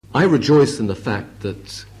I rejoice in the fact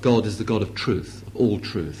that God is the God of truth, of all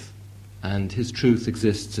truth, and his truth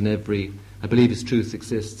exists in I believe his truth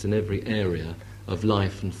exists in every area of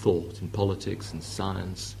life and thought, in politics and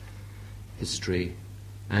science, history,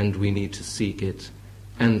 and we need to seek it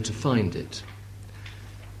and to find it.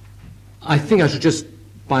 I think I should just,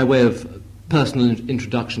 by way of personal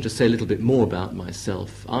introduction, just say a little bit more about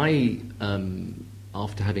myself. I,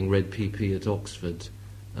 after having read PP at Oxford,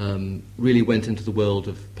 really went into the world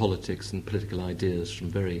of politics and political ideas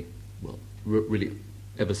from really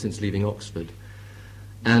ever since leaving Oxford.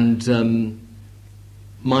 And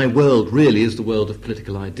my world really is the world of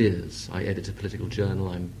political ideas. I edit a political journal.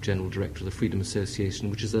 I'm general director of the Freedom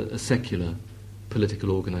Association, which is a secular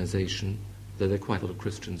political organisation, though there are quite a lot of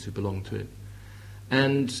Christians who belong to it.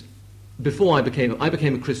 And before I became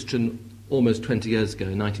a Christian almost 20 years ago,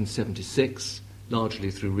 in 1976,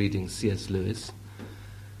 largely through reading C.S. Lewis.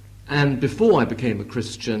 And before I became a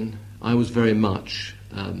Christian, I was very much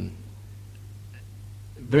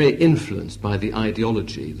very influenced by the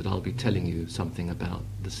ideology that I'll be telling you something about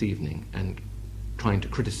this evening and trying to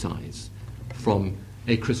criticize from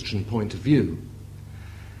a Christian point of view.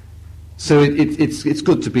 So it's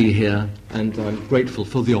good to be here, and I'm grateful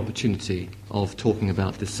for the opportunity of talking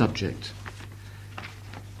about this subject.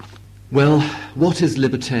 Well, what is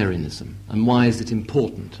libertarianism, and why is it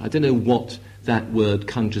important? I don't know what that word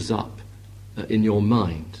conjures up in your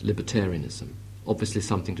mind, libertarianism. Obviously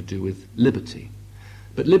something to do with liberty.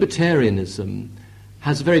 But libertarianism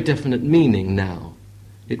has a very definite meaning now.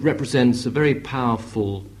 It represents a very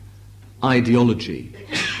powerful ideology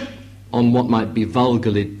on what might be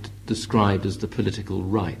vulgarly described as the political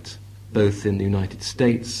right, both in the United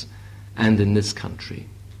States and in this country.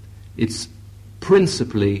 It's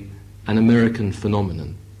principally an American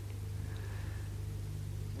phenomenon.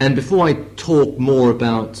 And before I talk more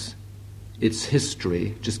about its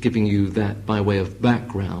history, just giving you that by way of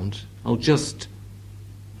background, I'll just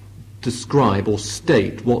describe or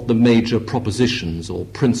state what the major propositions or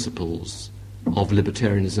principles of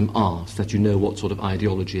libertarianism are, so that you know what sort of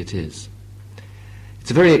ideology it is. It's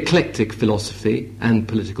a very eclectic philosophy and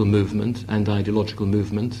political movement and ideological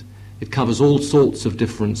movement. It covers all sorts of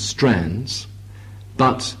different strands,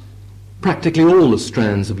 but practically all the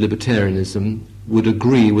strands of libertarianism would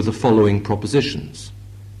agree with the following propositions.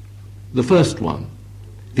 The first one: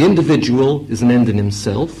 the individual is an end in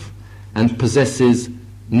himself and possesses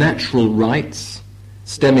natural rights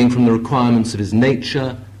stemming from the requirements of his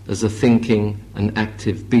nature as a thinking and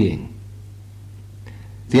active being.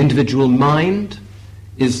 The individual mind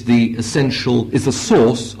is the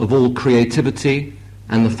source of all creativity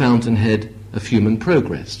and the fountainhead of human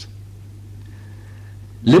progress.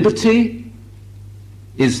 Liberty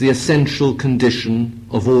is the essential condition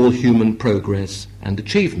of all human progress and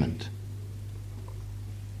achievement.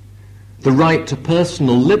 The right to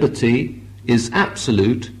personal liberty is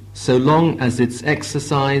absolute so long as its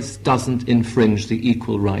exercise doesn't infringe the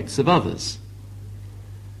equal rights of others.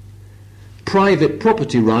 Private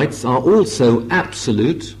property rights are also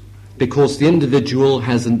absolute because the individual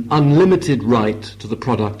has an unlimited right to the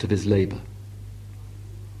product of his labour.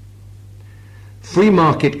 Free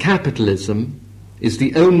market capitalism is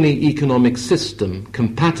the only economic system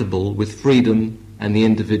compatible with freedom and the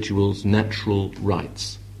individual's natural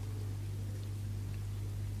rights.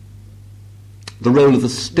 The role of the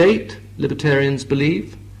state, libertarians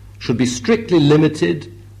believe, should be strictly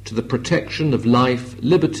limited to the protection of life,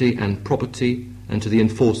 liberty and property, and to the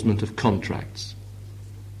enforcement of contracts.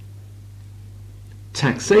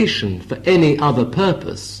 Taxation for any other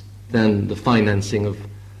purpose than the financing of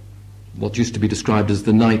what used to be described as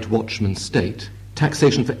the night watchman state,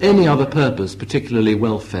 taxation for any other purpose, particularly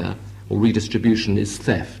welfare or redistribution, is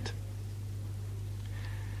theft.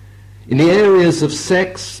 In the areas of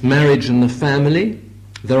sex, marriage and the family,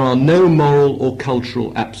 there are no moral or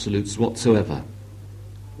cultural absolutes whatsoever.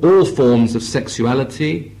 All forms of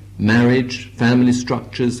sexuality, marriage, family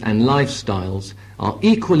structures and lifestyles are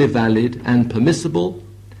equally valid and permissible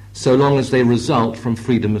so long as they result from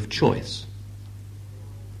freedom of choice.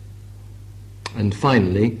 And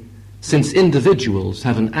finally, since individuals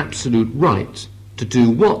have an absolute right to do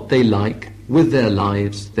what they like with their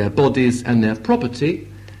lives, their bodies and their property,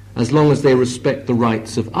 as long as they respect the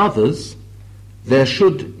rights of others, there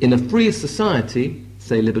should, in a free society,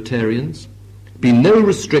 say libertarians, be no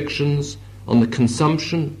restrictions on the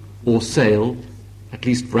consumption or sale, at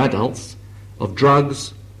least for adults, of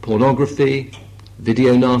drugs, pornography,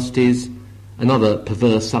 video nasties, and other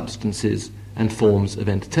perverse substances and forms of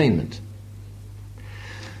entertainment.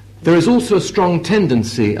 There is also a strong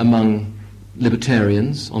tendency among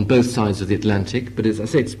libertarians on both sides of the Atlantic, but as I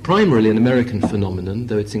say, it's primarily an American phenomenon,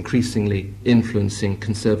 though it's increasingly influencing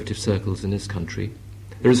conservative circles in this country.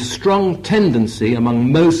 There is a strong tendency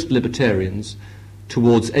among most libertarians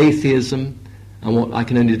towards atheism and what I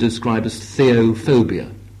can only describe as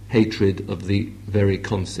theophobia, hatred of the very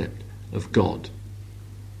concept of God.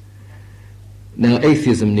 Now,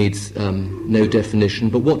 atheism needs no definition,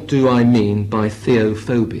 but what do I mean by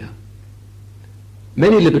theophobia?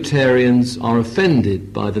 Many libertarians are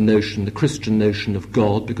offended by the Christian notion of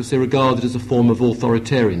God, because they regard it as a form of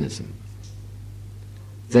authoritarianism.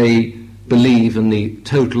 They believe in the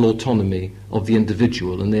total autonomy of the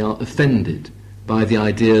individual, and they are offended by the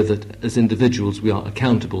idea that as individuals we are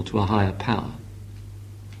accountable to a higher power.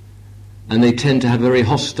 And they tend to have a very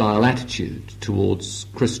hostile attitude towards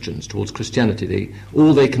Christians, towards Christianity.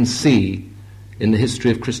 All they can see in the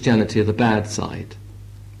history of Christianity are the bad side.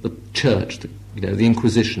 The church, the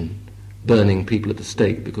Inquisition, burning people at the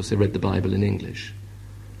stake because they read the Bible in English.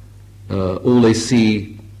 All they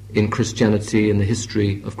see in Christianity, in the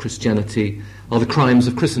history of Christianity, are the crimes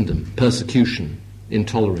of Christendom: persecution,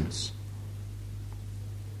 intolerance,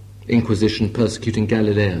 Inquisition persecuting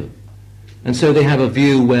Galileo. And so they have a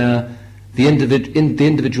view where the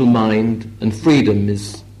individual mind and freedom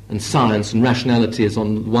and science and rationality is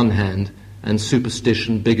on one hand, and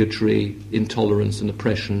superstition, bigotry, intolerance and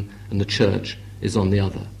oppression and the church is on the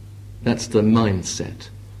other. That's the mindset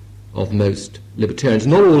of most libertarians.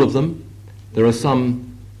 Not all of them. There are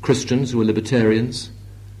some Christians who are libertarians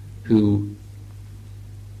who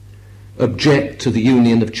object to the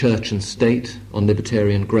union of church and state on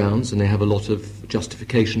libertarian grounds, and they have a lot of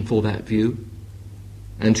justification for that view,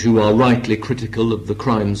 and who are rightly critical of the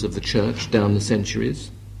crimes of the church down the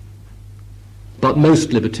centuries. But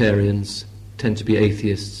most libertarians tend to be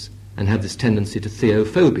atheists and have this tendency to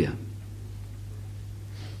theophobia.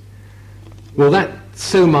 Well, that's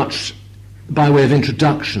so much by way of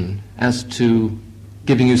introduction as to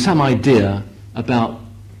giving you some idea about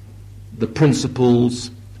the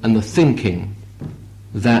principles and the thinking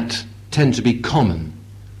that tend to be common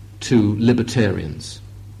to libertarians.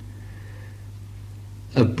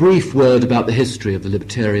 A brief word about the history of the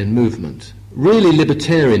libertarian movement. Really,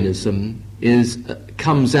 libertarianism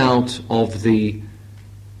comes out of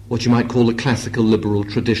what you might call the classical liberal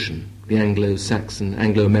tradition, the Anglo-Saxon,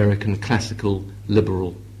 Anglo-American classical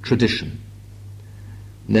liberal tradition.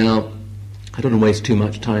 Now, I don't want to waste too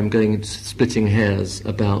much time going into splitting hairs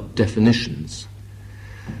about definitions,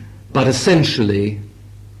 but essentially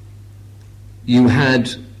you had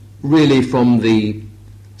really from the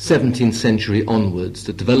 17th century onwards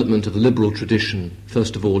the development of the liberal tradition,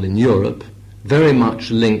 first of all in Europe, very much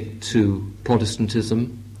linked to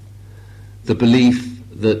Protestantism, the belief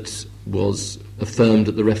that was affirmed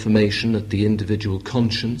at the Reformation that the individual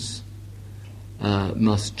conscience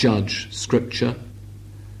must judge Scripture,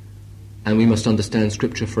 and we must understand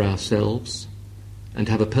Scripture for ourselves and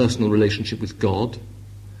have a personal relationship with God.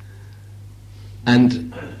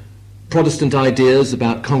 And Protestant ideas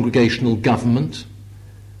about congregational government,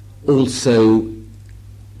 also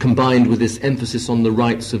combined with this emphasis on the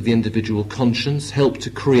rights of the individual conscience, helped to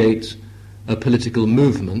create a political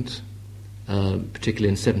movement, particularly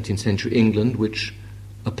in 17th century England, which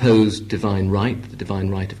opposed divine right, the divine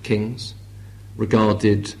right of kings,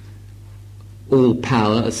 regarded all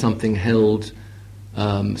power as something held,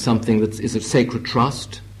 something that is a sacred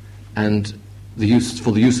trust, and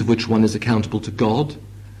for the use of which one is accountable to God.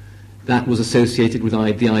 That was associated with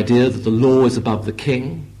the idea that the law is above the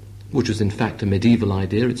king, which was in fact a medieval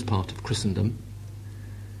idea. It's part of Christendom.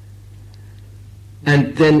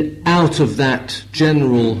 And then out of that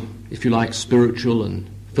general, if you like, spiritual and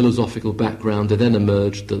philosophical background, there then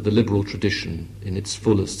emerged the liberal tradition in its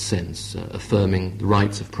fullest sense, affirming the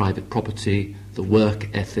rights of private property, the work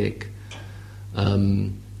ethic,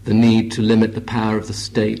 the need to limit the power of the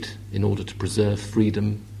state in order to preserve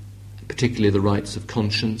freedom, particularly the rights of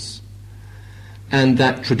conscience. And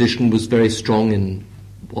that tradition was very strong in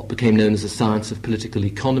what became known as the science of political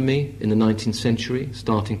economy in the 19th century,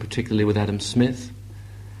 starting particularly with Adam Smith.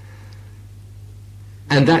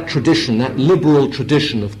 And that tradition, that liberal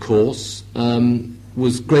tradition, of course,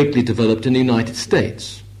 was greatly developed in the United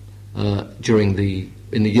States in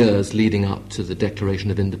the years leading up to the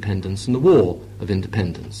Declaration of Independence and the War of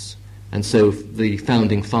Independence. And so the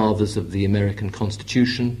founding fathers of the American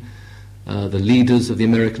Constitution, the leaders of the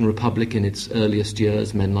American Republic in its earliest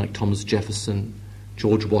years, men like Thomas Jefferson,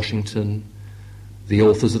 George Washington, the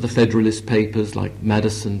authors of the Federalist Papers like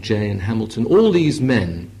Madison, Jay, and Hamilton, all these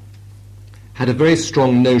men had a very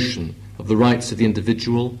strong notion of the rights of the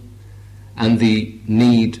individual and the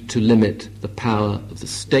need to limit the power of the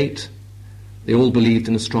state, They all believed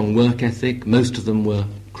in a strong work ethic. Most of them were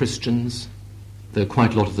Christians, though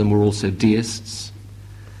quite a lot of them were also deists.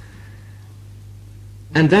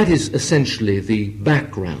 And that is essentially the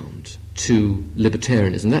background to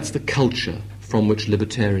libertarianism. That's the culture from which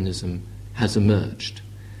libertarianism has emerged.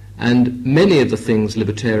 And many of the things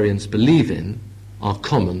libertarians believe in are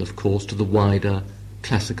common, of course, to the wider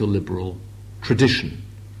classical liberal tradition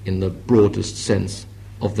in the broadest sense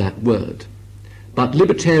of that word. But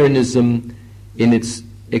libertarianism in its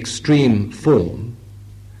extreme form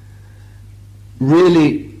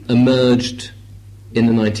really emerged in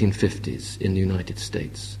the 1950s in the United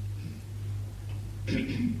States.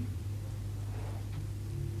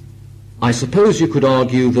 I suppose you could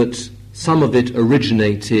argue that some of it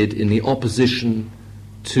originated in the opposition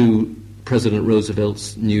to President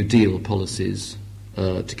Roosevelt's New Deal policies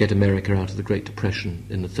to get America out of the Great Depression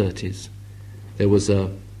in the 30s. There was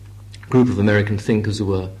a group of American thinkers who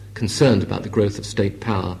were concerned about the growth of state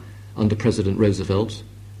power under President Roosevelt.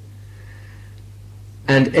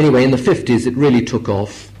 And anyway, in the 50s it really took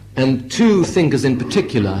off, and two thinkers in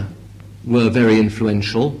particular were very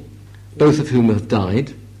influential, both of whom have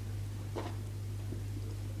died.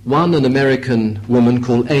 One, an American woman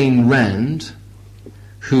called Ayn Rand,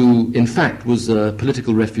 who in fact was a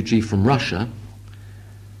political refugee from Russia,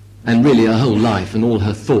 and really her whole life and all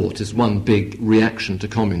her thought is one big reaction to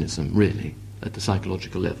communism, really, at the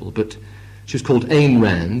psychological level. But she was called Ayn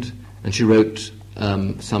Rand, and she wrote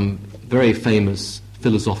some very famous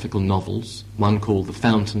philosophical novels, one called The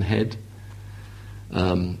Fountainhead,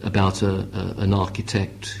 about an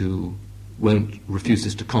architect who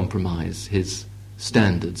refuses to compromise his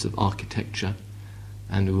standards of architecture,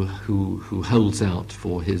 and who holds out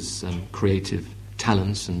for his creative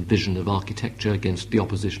talents and vision of architecture against the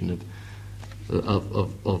opposition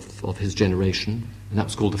of his generation. And that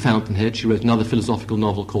was called The Fountainhead. She wrote another philosophical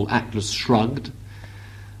novel called Atlas Shrugged,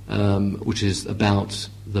 which is about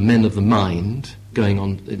the men of the mind going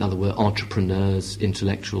on, in other words, entrepreneurs,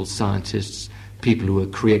 intellectuals, scientists, people who are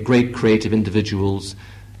great creative individuals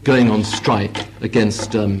going on strike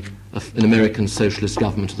against an American socialist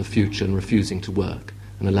government of the future and refusing to work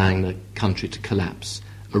and allowing the country to collapse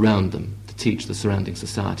around them to teach the surrounding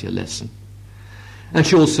society a lesson. And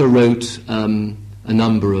she also wrote a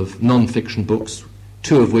number of non-fiction books,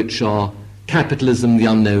 two of which are Capitalism, the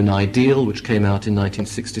Unknown Ideal, which came out in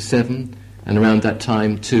 1967, and around that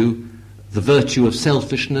time, too, The Virtue of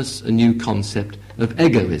Selfishness, a new concept of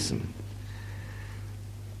egoism.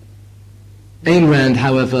 Ayn Rand,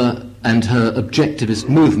 however, and her objectivist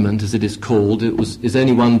movement, as it is called, is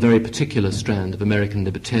only one very particular strand of American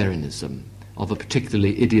libertarianism, of a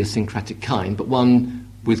particularly idiosyncratic kind, but one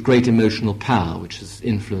with great emotional power, which has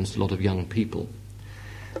influenced a lot of young people.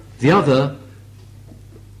 The other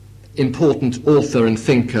important author and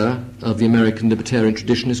thinker of the American libertarian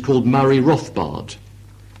tradition is called Murray Rothbard,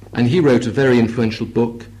 and he wrote a very influential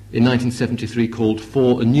book in 1973 called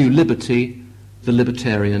For a New Liberty, The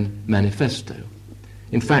Libertarian Manifesto.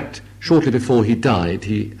 In fact, shortly before he died,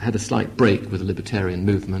 he had a slight break with the libertarian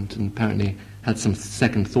movement and apparently had some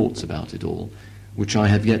second thoughts about it all, which I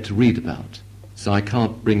have yet to read about. So I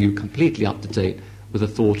can't bring you completely up to date with the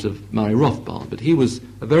thought of Murray Rothbard, but he was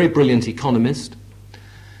a very brilliant economist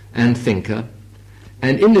and thinker.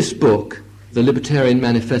 And in this book, The Libertarian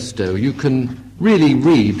Manifesto, you can really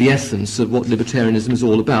read the essence of what libertarianism is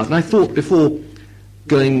all about. And I thought, before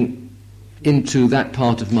going into that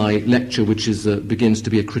part of my lecture, which is begins to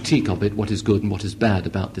be a critique of it, what is good and what is bad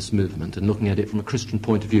about this movement, and looking at it from a Christian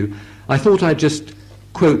point of view, I thought I'd just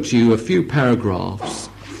quote you a few paragraphs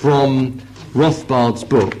from Rothbard's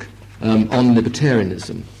book on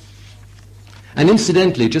libertarianism. And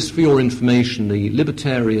incidentally, just for your information, the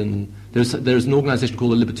libertarian, there's an organization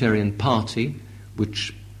called the Libertarian Party,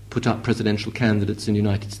 which put up presidential candidates in the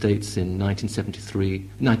United States in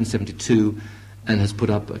 1972, and has put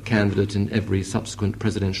up a candidate in every subsequent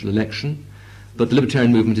presidential election. But the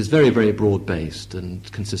libertarian movement is very, very broad-based and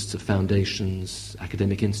consists of foundations,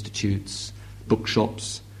 academic institutes,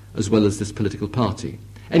 bookshops, as well as this political party.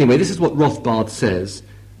 Anyway, this is what Rothbard says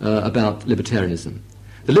about libertarianism.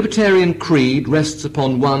 The libertarian creed rests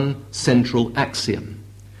upon one central axiom,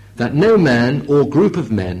 that no man or group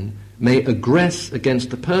of men may aggress against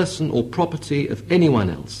the person or property of anyone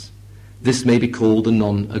else. This may be called the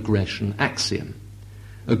non-aggression axiom.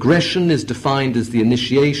 Aggression is defined as the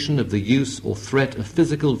initiation of the use or threat of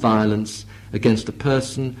physical violence against a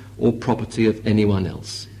person or property of anyone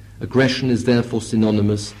else. Aggression is therefore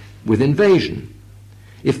synonymous with invasion.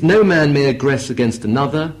 If no man may aggress against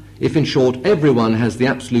another, if in short everyone has the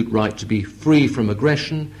absolute right to be free from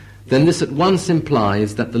aggression, then this at once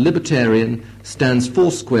implies that the libertarian stands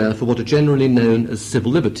foursquare for what are generally known as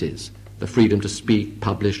civil liberties, the freedom to speak,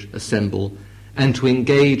 publish, assemble, and to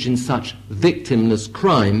engage in such victimless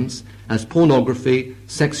crimes as pornography,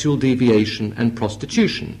 sexual deviation, and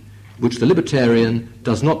prostitution, which the libertarian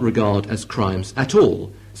does not regard as crimes at all,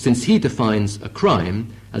 since he defines a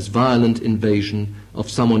crime as violent invasion of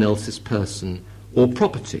someone else's person or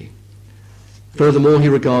property. Furthermore, he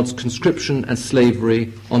regards conscription as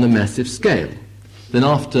slavery on a massive scale. Then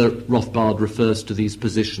after Rothbard refers to these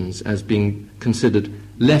positions as being considered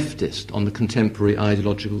leftist on the contemporary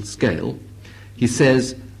ideological scale, he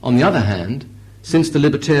says, on the other hand, since the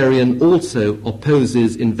libertarian also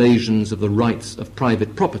opposes invasions of the rights of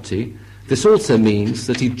private property, this also means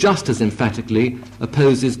that he just as emphatically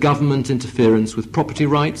opposes government interference with property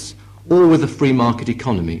rights or with a free market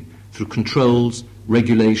economy through controls,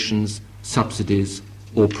 regulations, subsidies,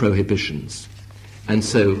 or prohibitions. And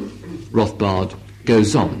so Rothbard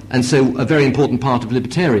goes on. And so a very important part of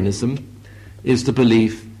libertarianism is the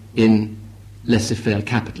belief in laissez-faire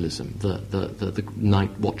capitalism, the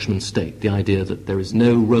night watchman state, the idea that there is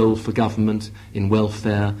no role for government in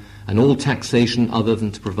welfare, and all taxation other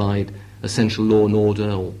than to provide essential law and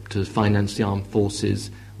order or to finance the armed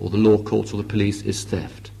forces or the law courts or the police is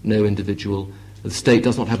theft. No individual, the state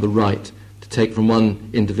does not have the right to take from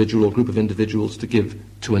one individual or group of individuals to give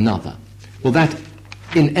to another. Well, that,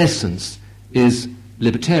 in essence, is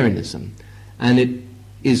libertarianism, and it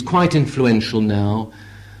is quite influential now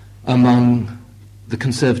among the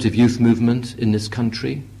conservative youth movement in this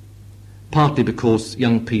country, partly because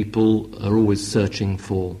young people are always searching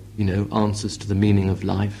for, answers to the meaning of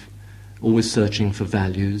life, always searching for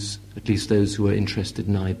values, at least those who are interested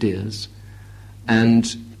in ideas.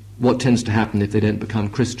 And what tends to happen if they don't become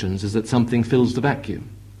Christians is that something fills the vacuum.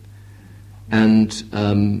 And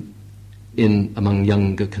among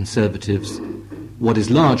younger conservatives, what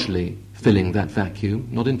is largely filling that vacuum,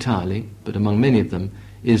 not entirely, but among many of them,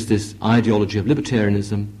 is this ideology of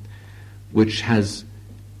libertarianism, which has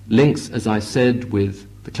links, as I said, with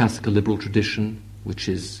the classical liberal tradition, which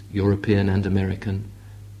is European and American,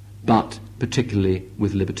 but particularly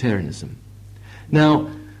with libertarianism.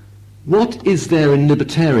 Now, what is there in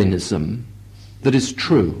libertarianism that is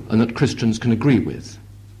true and that Christians can agree with?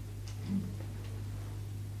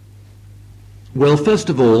 Well,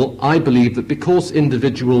 first of all, I believe that because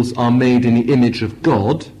individuals are made in the image of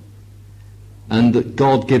God, and that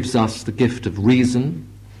God gives us the gift of reason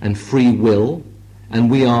and free will, and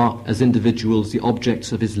we are, as individuals, the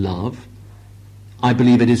objects of his love, I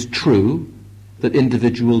believe it is true that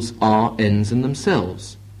individuals are ends in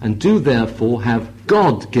themselves, and do therefore have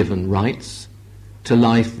God-given rights to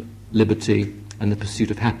life, liberty, and the pursuit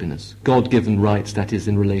of happiness. God-given rights, that is,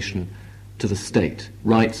 in relation to the state,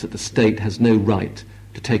 rights that the state has no right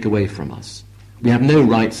to take away from us. We have no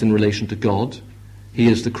rights in relation to God. He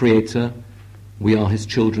is the creator. We are his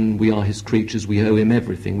children, we are his creatures, we owe him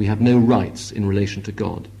everything. We have no rights in relation to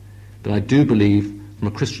God. But I do believe, from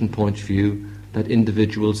a Christian point of view, that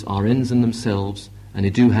individuals are ends in themselves, and they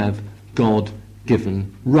do have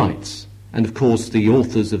God-given rights. And of course, the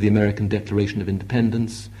authors of the American Declaration of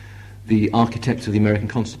Independence, the architects of the American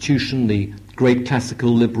Constitution, the great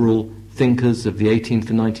classical liberal thinkers of the 18th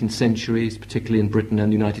and 19th centuries, particularly in Britain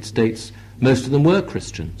and the United States, most of them were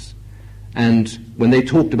Christians. And when they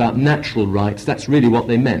talked about natural rights, that's really what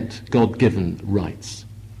they meant, God-given rights.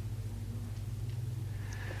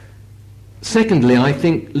 Secondly, I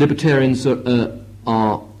think libertarians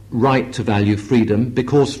are right to value freedom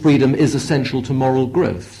because freedom is essential to moral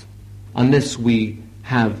growth. Unless we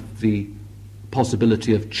have the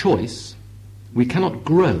possibility of choice, we cannot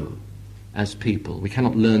grow as people. We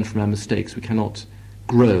cannot learn from our mistakes. We cannot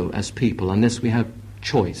grow as people unless we have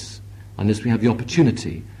choice, unless we have the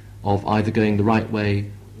opportunity of either going the right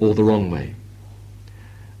way or the wrong way.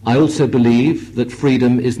 I also believe that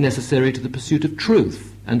freedom is necessary to the pursuit of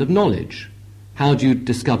truth and of knowledge. How do you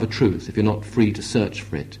discover truth if you're not free to search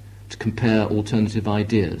for it, to compare alternative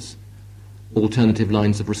ideas, alternative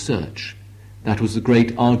lines of research? That was the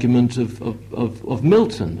great argument of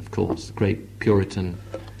Milton, of course, the great Puritan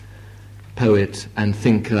poet and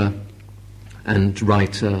thinker and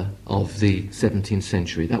writer of the 17th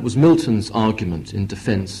century. That was Milton's argument in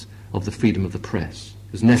defense of the freedom of the press.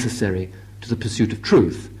 It was necessary to the pursuit of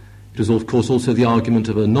truth. It was, of course, also the argument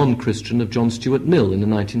of a non-Christian of John Stuart Mill in the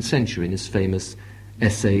 19th century in his famous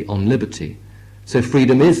essay on liberty. So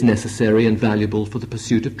freedom is necessary and valuable for the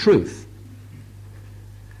pursuit of truth.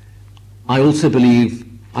 I also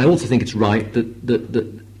think it's right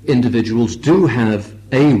that individuals do have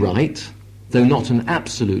a right, though not an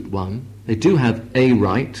absolute one. They do have a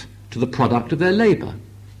right to the product of their labour.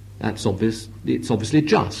 That's obvious. It's obviously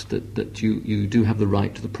just that you do have the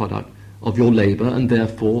right to the product of your labour and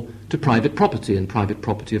therefore to private property. And private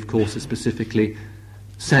property, of course, is specifically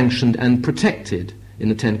sanctioned and protected in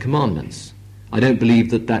the Ten Commandments. I don't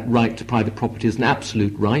believe that right to private property is an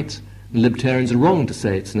absolute right. And libertarians are wrong to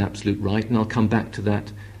say it's an absolute right, and I'll come back to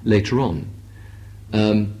that later on.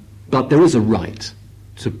 But there is a right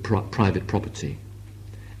to private property.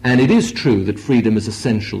 And it is true that freedom is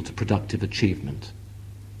essential to productive achievement.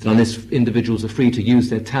 Unless individuals are free to use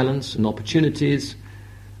their talents and opportunities,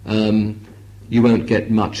 you won't get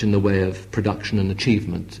much in the way of production and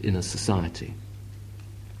achievement in a society.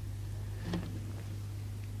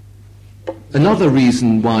 Another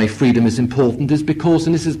reason why freedom is important is because,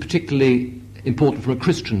 and this is particularly important from a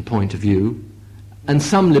Christian point of view, and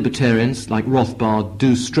some libertarians, like Rothbard,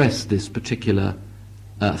 do stress this particular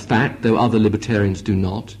fact, though other libertarians do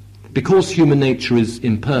not. Because human nature is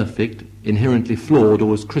imperfect, inherently flawed,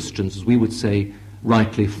 or as Christians, as we would say,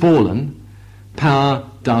 rightly fallen, power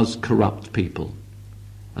does corrupt people.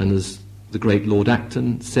 And as the great Lord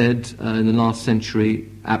Acton said in the last century,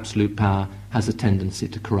 absolute power has a tendency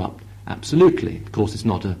to corrupt absolutely. Of course, it's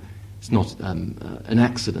not an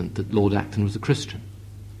accident that Lord Acton was a Christian.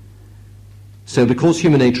 So because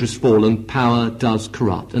human nature is fallen, power does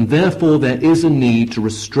corrupt. And therefore there is a need to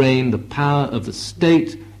restrain the power of the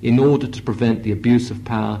state in order to prevent the abuse of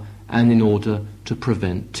power and in order to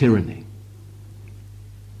prevent tyranny.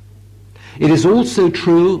 It is also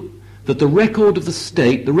true that the record of the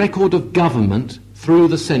state, the record of government through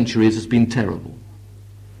the centuries has been terrible.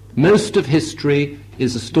 Most of history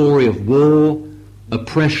is a story of war,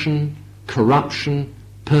 oppression, corruption,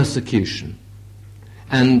 persecution.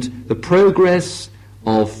 And the progress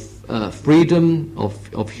of freedom,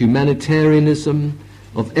 of humanitarianism,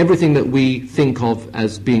 of everything that we think of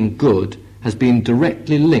as being good has been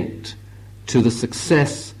directly linked to the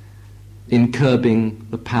success in curbing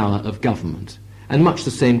the power of government. And much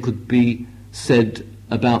the same could be said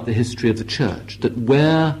about the history of the church, that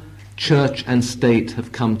where church and state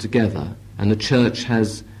have come together and the church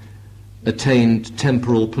has attained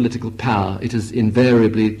temporal political power, it has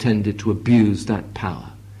invariably tended to abuse that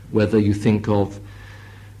power. Whether you think of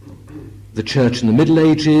the church in the Middle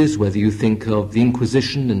Ages, whether you think of the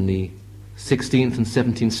Inquisition in the 16th and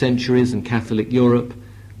 17th centuries in Catholic Europe,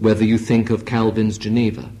 whether you think of Calvin's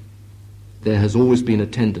Geneva, there has always been a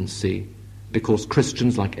tendency, because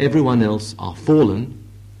Christians, like everyone else, are fallen.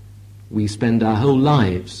 We spend our whole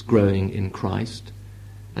lives growing in Christ,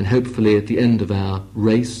 and hopefully at the end of our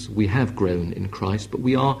race we have grown in Christ, but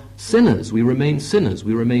we are sinners, we remain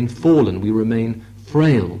fallen, we remain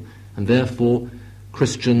frail, and therefore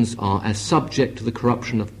Christians are as subject to the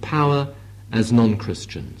corruption of power as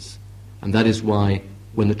non-Christians. And that is why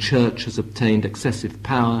when the church has obtained excessive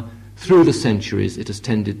power through the centuries, it has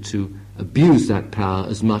tended to abuse that power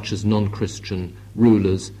as much as non-Christian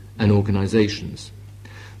rulers and organizations.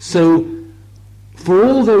 So, for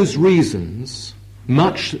all those reasons,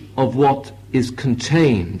 much of what is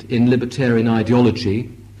contained in libertarian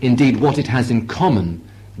ideology, indeed what it has in common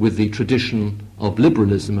with the tradition of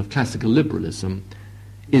liberalism, of classical liberalism,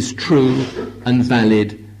 is true and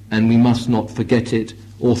valid, and we must not forget it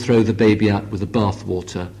or throw the baby out with the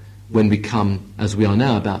bathwater when we come, as we are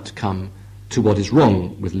now about to come, to what is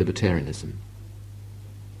wrong with libertarianism.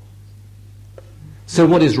 So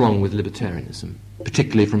what is wrong with libertarianism,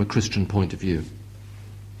 particularly from a Christian point of view?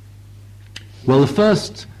 Well, the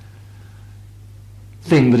first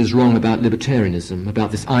thing that is wrong about libertarianism,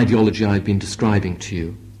 about this ideology I've been describing to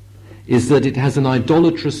you, is that it has an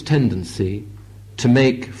idolatrous tendency to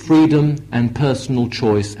make freedom and personal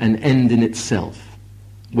choice an end in itself,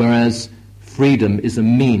 whereas freedom is a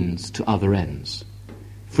means to other ends.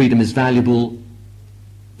 Freedom is valuable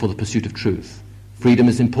for the pursuit of truth. Freedom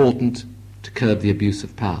is important to curb the abuse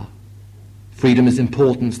of power. Freedom is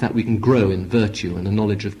important so that we can grow in virtue and the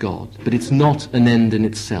knowledge of God, but it's not an end in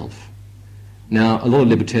itself. Now, a lot of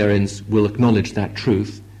libertarians will acknowledge that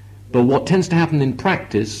truth, but what tends to happen in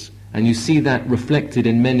practice, and you see that reflected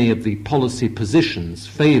in many of the policy positions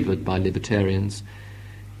favoured by libertarians,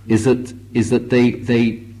 is that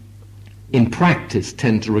they in practice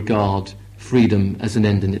tend to regard freedom as an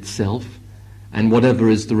end in itself, and whatever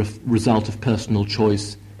is the result of personal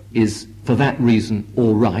choice is, for that reason,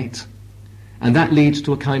 all right. And that leads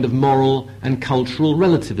to a kind of moral and cultural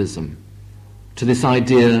relativism, to this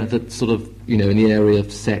idea that sort of, in the area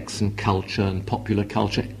of sex and culture and popular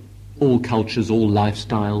culture, all cultures, all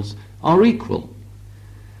lifestyles are equal.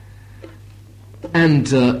 And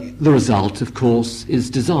the result, of course, is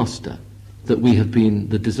disaster,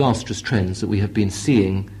 the disastrous trends that we have been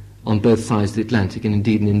seeing on both sides of the Atlantic, and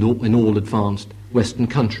indeed in all advanced Western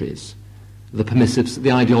countries.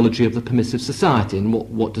 The ideology of the permissive society, and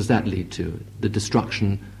what does that lead to? The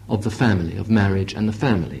destruction of the family, of marriage and the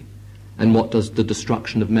family. And what does the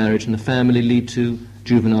destruction of marriage and the family lead to?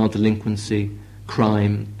 Juvenile delinquency,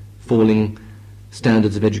 crime, falling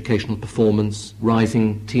standards of educational performance,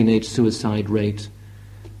 rising teenage suicide rate,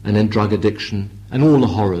 and then drug addiction, and all the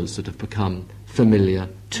horrors that have become familiar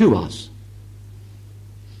to us.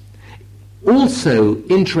 Also,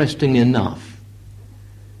 interesting enough,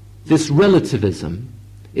 this relativism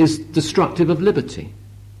is destructive of liberty.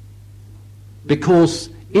 Because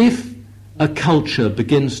if a culture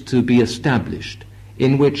begins to be established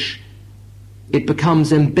in which it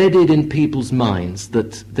becomes embedded in people's minds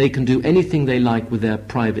that they can do anything they like with their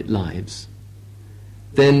private lives,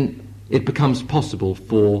 then it becomes possible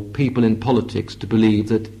for people in politics to believe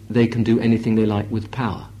that they can do anything they like with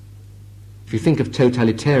power. If you think of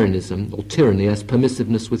totalitarianism or tyranny as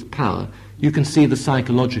permissiveness with power, you can see the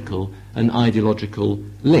psychological and ideological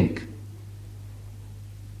link.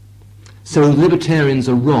 So libertarians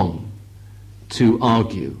are wrong to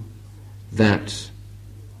argue that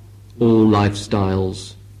all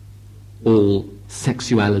lifestyles, all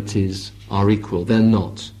sexualities are equal. They're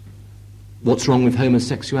not. What's wrong with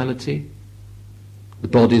homosexuality? The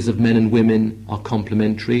bodies of men and women are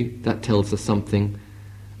complementary. That tells us something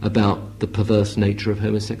about the perverse nature of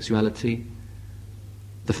homosexuality.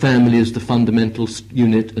 The family is the fundamental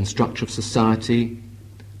unit and structure of society.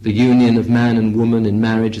 The union of man and woman in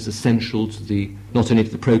marriage is essential to not only to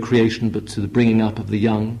the procreation but to the bringing up of the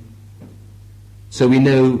young. So we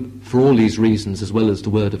know, for all these reasons, as well as the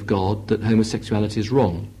Word of God, that homosexuality is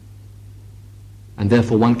wrong. And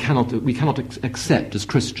therefore we cannot accept as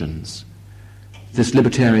Christians this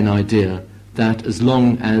libertarian idea that as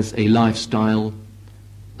long as a lifestyle,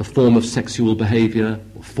 a form of sexual behavior,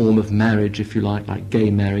 a form of marriage, if you like gay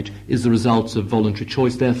marriage, is the result of voluntary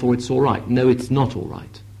choice, therefore it's all right. No, it's not all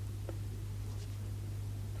right.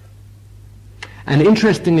 And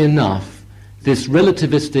interestingly enough, this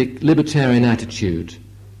relativistic libertarian attitude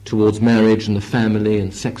towards marriage and the family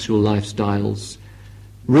and sexual lifestyles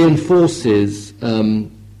reinforces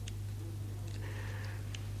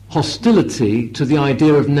hostility to the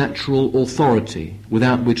idea of natural authority,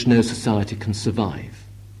 without which no society can survive.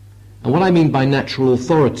 And what I mean by natural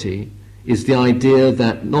authority is the idea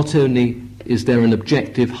that not only is there an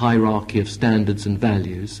objective hierarchy of standards and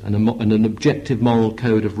values and an objective moral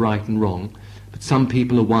code of right and wrong, but some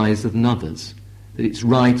people are wiser than others, that it's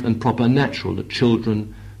right and proper and natural that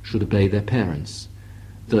children should obey their parents,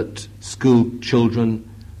 that school children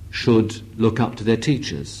should look up to their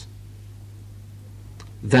teachers,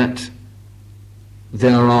 that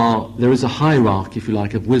there is a hierarchy, if you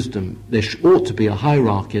like, of wisdom. There ought to be a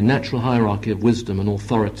hierarchy, a natural hierarchy of wisdom and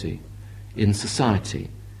authority in society.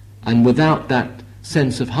 And without that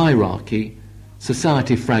sense of hierarchy,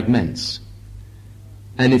 society fragments.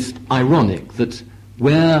 And it's ironic that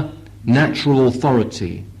where natural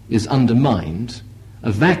authority is undermined,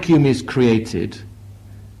 a vacuum is created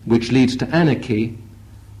which leads to anarchy,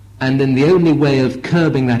 and then the only way of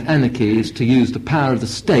curbing that anarchy is to use the power of the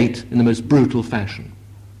state in the most brutal fashion.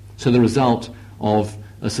 So the result of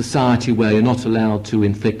a society where you're not allowed to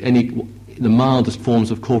inflict the mildest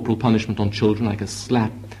forms of corporal punishment on children, like a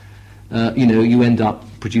slap, you end up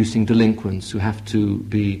producing delinquents who have to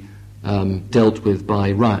be dealt with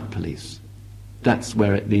by riot police. That's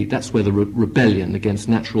where the rebellion against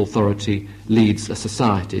natural authority leads a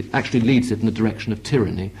society. It actually leads it in the direction of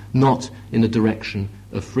tyranny, not in the direction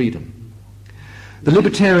of freedom. The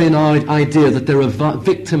libertarian idea that there are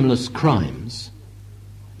victimless crimes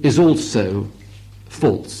is also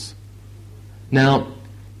false. Now,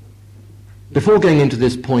 before going into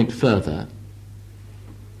this point further,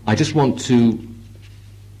 I just want to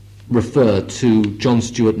refer to John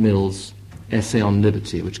Stuart Mill's essay on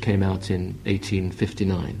liberty, which came out in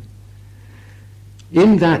 1859.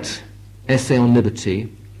 In that essay on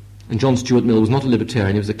liberty, and John Stuart Mill was not a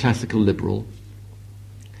libertarian, he was a classical liberal,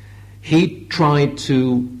 he tried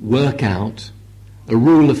to work out a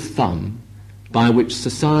rule of thumb by which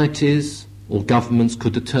societies or governments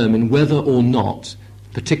could determine whether or not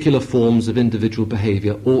particular forms of individual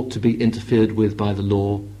behavior ought to be interfered with by the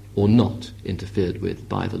law or not interfered with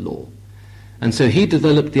by the law. And so he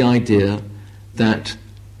developed the idea that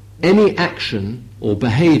any action or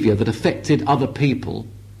behavior that affected other people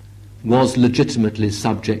was legitimately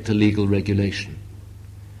subject to legal regulation,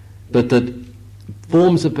 but that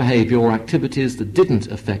forms of behavior or activities that didn't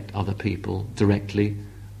affect other people directly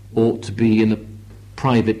ought to be in a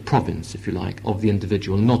private province, if you like, of the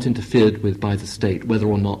individual, not interfered with by the state, whether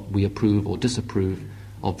or not we approve or disapprove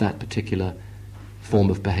of that particular form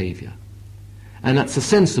of behavior. And that's a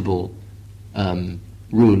sensible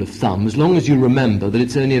rule of thumb, as long as you remember that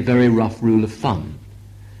it's only a very rough rule of thumb.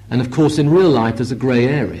 And of course, in real life, there's a grey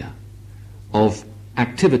area of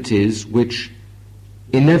activities which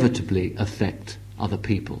inevitably affect other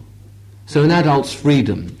people. So an adult's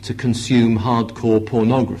freedom to consume hardcore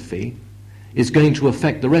pornography is going to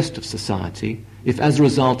affect the rest of society if, as a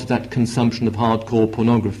result of that consumption of hardcore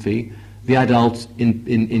pornography, the adult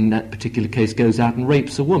in that particular case goes out and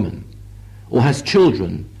rapes a woman, or has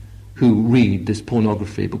children who read this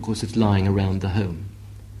pornography because it's lying around the home.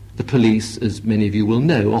 The police, as many of you will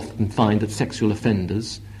know, often find that sexual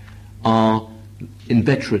offenders are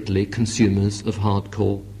inveterately consumers of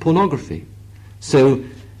hardcore pornography. So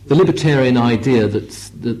the libertarian idea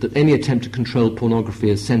that any attempt to control pornography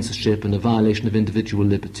is censorship and a violation of individual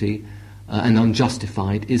liberty and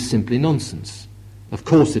unjustified is simply nonsense. Of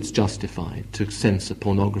course it's justified to censor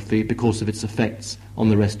pornography because of its effects on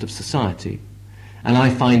the rest of society. And I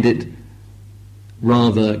find it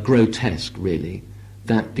rather grotesque, really,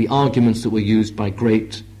 that the arguments that were used by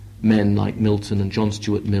great men like Milton and John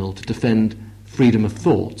Stuart Mill to defend freedom of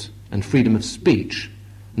thought and freedom of speech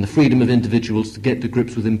and the freedom of individuals to get to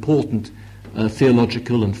grips with important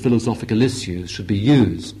theological and philosophical issues should be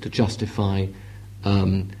used to justify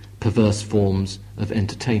perverse forms of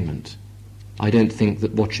entertainment. I don't think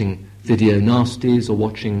that watching video nasties or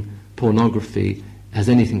watching pornography has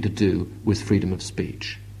anything to do with freedom of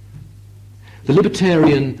speech. The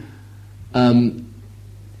libertarian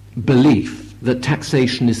belief that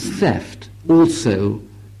taxation is theft also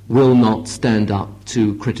will not stand up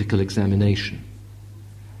to critical examination.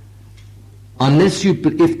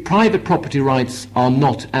 If private property rights are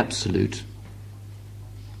not absolute,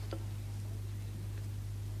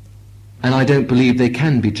 and I don't believe they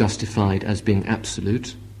can be justified as being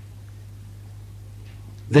absolute,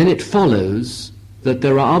 then it follows that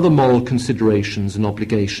there are other moral considerations and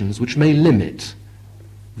obligations which may limit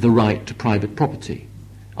the right to private property.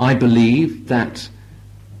 I believe that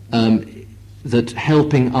that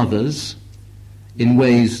helping others in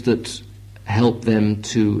ways that help them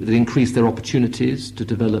that increase their opportunities to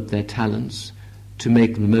develop their talents, to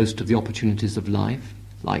make the most of the opportunities of life,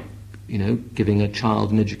 like, giving a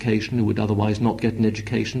child an education who would otherwise not get an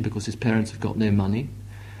education because his parents have got no money,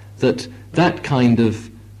 that kind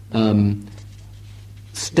of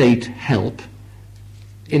state help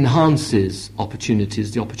enhances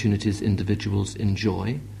opportunities, the opportunities individuals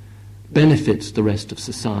enjoy, benefits the rest of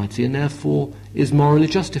society, and therefore is morally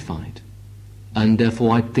justified. And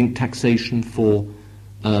therefore I think taxation for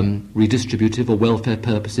redistributive or welfare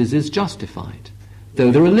purposes is justified.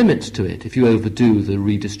 Though there are limits to it. If you overdo the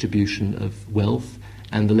redistribution of wealth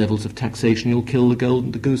and the levels of taxation, you'll kill the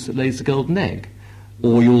goose that lays the golden egg,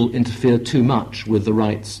 or you'll interfere too much with the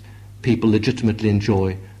rights people legitimately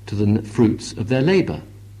enjoy to the fruits of their labour.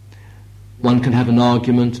 One can have an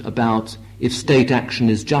argument about if state action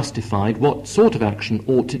is justified, what sort of action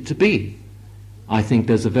ought it to be? I think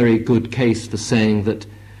there's a very good case for saying that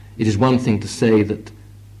it is one thing to say that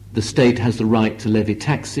the state has the right to levy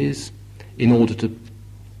taxes in order to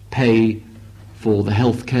pay for the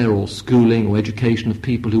health care or schooling or education of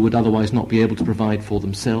people who would otherwise not be able to provide for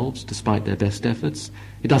themselves despite their best efforts.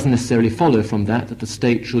 It doesn't necessarily follow from that the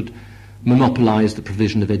state should monopolize the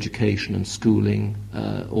provision of education and schooling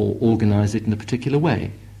or organize it in a particular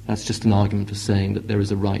way. That's just an argument for saying that there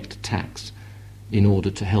is a right to tax in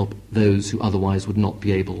order to help those who otherwise would not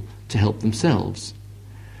be able to help themselves.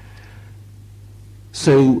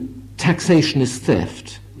 So taxation as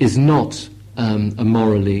theft is not a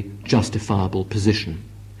morally justifiable position.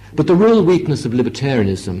 But the real weakness of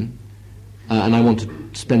libertarianism, and I want to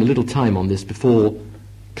spend a little time on this before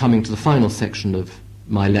coming to the final section of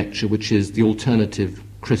my lecture, which is the alternative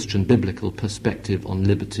Christian biblical perspective on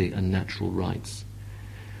liberty and natural rights.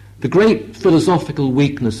 The great philosophical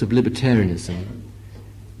weakness of libertarianism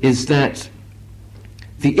is that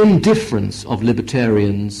the indifference of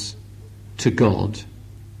libertarians to God,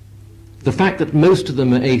 the fact that most of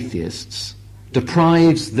them are atheists,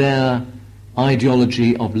 deprives their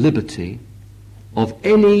ideology of liberty of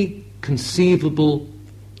any conceivable,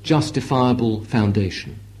 justifiable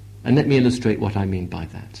foundation. And let me illustrate what I mean by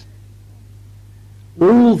that.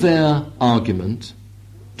 All their argument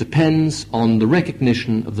depends on the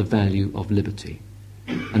recognition of the value of liberty.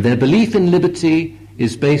 And their belief in liberty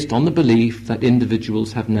is based on the belief that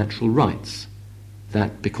individuals have natural rights,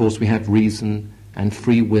 that because we have reason and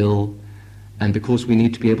free will, and because we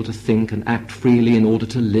need to be able to think and act freely in order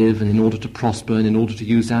to live and in order to prosper and in order to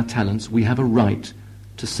use our talents, we have a right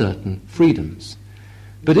to certain freedoms.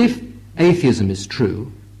 But if atheism is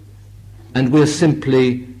true, and we're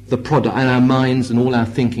simply the product, and our minds and all our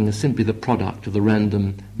thinking is simply the product of the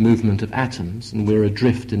random movement of atoms, and we're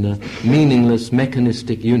adrift in a meaningless,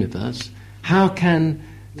 mechanistic universe, how can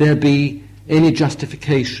there be any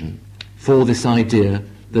justification for this idea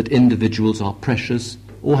that individuals are precious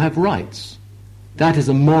or have rights? That is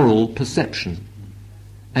a moral perception.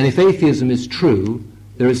 And if atheism is true,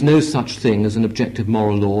 there is no such thing as an objective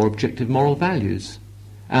moral law or objective moral values.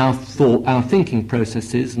 Our thinking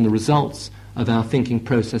processes and the results of our thinking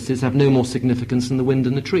processes have no more significance than the wind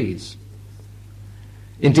and the trees.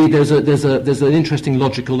 Indeed, there's an interesting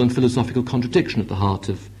logical and philosophical contradiction at the heart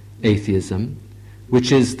of atheism,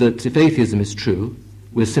 which is that if atheism is true,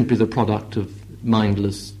 we're simply the product of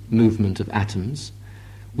mindless movement of atoms.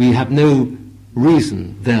 We have no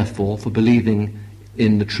reason, therefore, for believing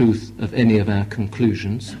in the truth of any of our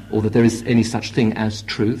conclusions, or that there is any such thing as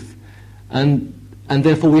truth, and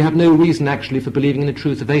therefore we have no reason actually for believing in the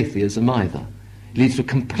truth of atheism either. It leads to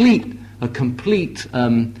a complete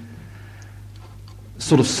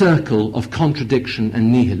sort of circle of contradiction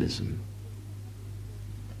and nihilism.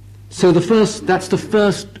 So that's the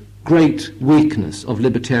first great weakness of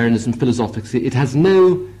libertarianism philosophically. It has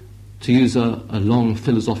no, to use a long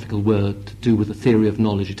philosophical word, to do with the theory of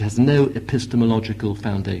knowledge. It has no epistemological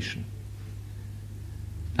foundation.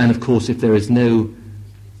 And of course, if there is no,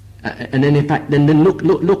 and then in fact, then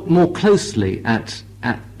look more closely at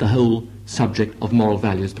the whole subject of moral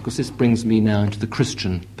values, because this brings me now into the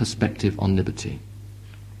Christian perspective on liberty.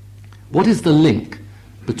 What is the link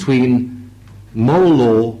between moral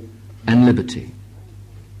law and liberty?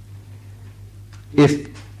 If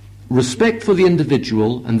respect for the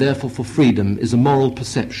individual, and therefore for freedom, is a moral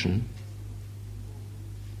perception,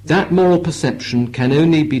 that moral perception can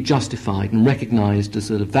only be justified and recognized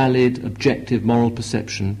as a valid, objective moral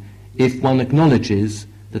perception if one acknowledges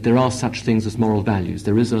that there are such things as moral values.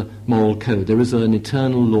 There is a moral code. There is an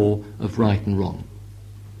eternal law of right and wrong.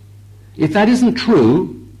 If that isn't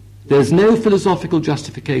true, there's no philosophical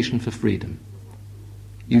justification for freedom.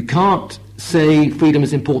 You can't say freedom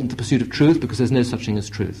is important to the pursuit of truth because there's no such thing as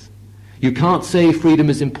truth. You can't say freedom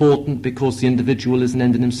is important because the individual is an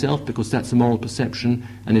end in himself, because that's a moral perception,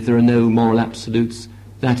 and if there are no moral absolutes,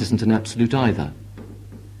 that isn't an absolute either.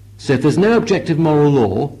 So if there's no objective moral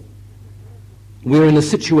law, we're in a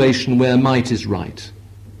situation where might is right.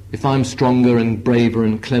 If I'm stronger and braver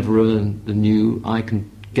and cleverer than you, I can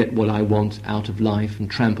get what I want out of life and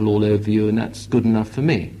trample all over you, and that's good enough for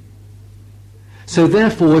me. So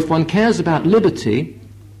therefore, if one cares about liberty,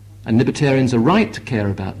 and libertarians are right to care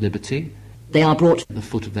about liberty, they are brought to the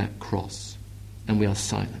foot of that cross, and we are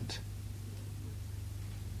silent.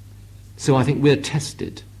 So I think we're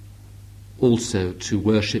tested also to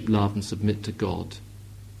worship, love and submit to God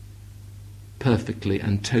perfectly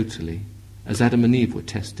and totally, as Adam and Eve were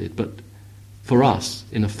tested. But for us,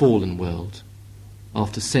 in a fallen world,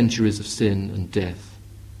 after centuries of sin and death,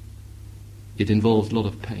 it involved a lot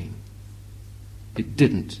of pain. It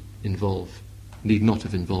need not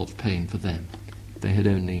have involved pain for them. They had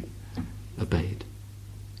only obeyed.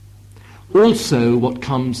 Also, what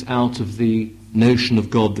comes out of the notion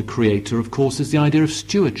of God the Creator, of course, is the idea of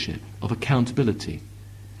stewardship, of accountability.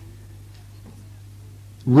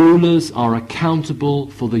 Rulers are accountable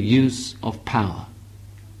for the use of power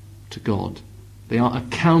to God. They are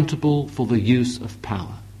accountable for the use of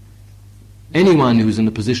power. Anyone who is in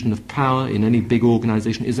a position of power in any big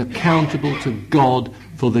organization is accountable to God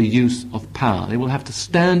for the use of power. They will have to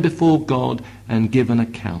stand before God and give an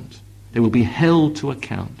account. They will be held to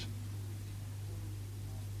account.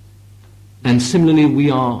 And similarly,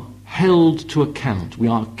 we are held to account. We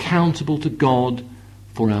are accountable to God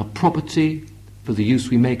for our property, for the use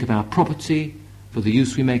we make of our property, for the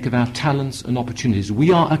use we make of our talents and opportunities.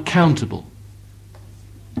 We are accountable.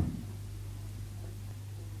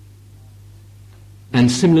 And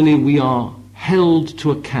similarly, we are held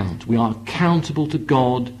to account. We are accountable to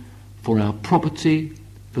God for our property,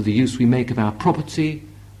 for the use we make of our property,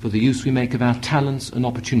 for the use we make of our talents and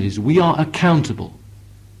opportunities. We are accountable.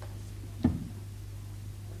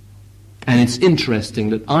 And it's interesting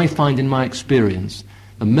that I find in my experience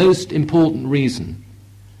the most important reason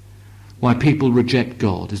why people reject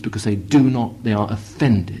God is because they are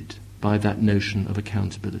offended by that notion of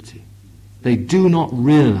accountability. They do not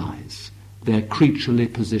realize their creaturely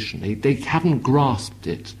position. They haven't grasped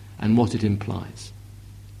it and what it implies.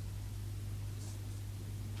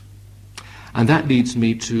 And that leads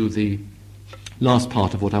me to the last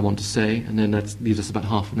part of what I want to say, and then that leaves us about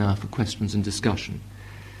half an hour for questions and discussion,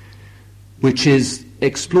 which is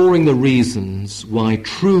exploring the reasons why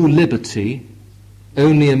true liberty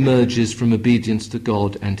only emerges from obedience to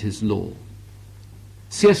God and his law.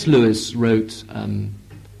 C.S. Lewis wrote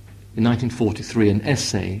in 1943 an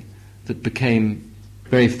essay that became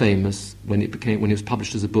very famous when it was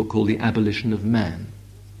published as a book called The Abolition of Man.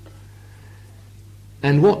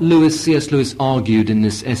 And what C.S. Lewis argued in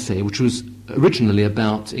this essay, which was originally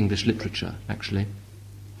about English literature, actually,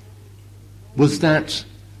 was that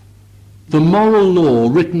the moral law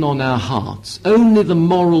written on our hearts, only the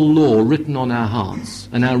moral law written on our hearts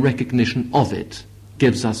and our recognition of it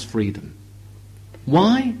gives us freedom.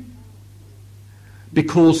 Why?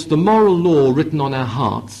 Because the moral law written on our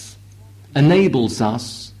hearts enables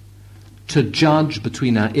us to judge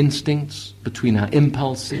between our instincts, between our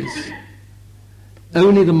impulses.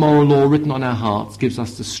 Only the moral law written on our hearts gives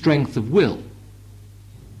us the strength of will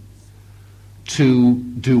to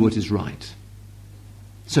do what is right.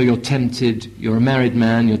 So you're a married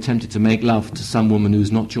man, you're tempted to make love to some woman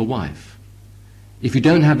who's not your wife. If you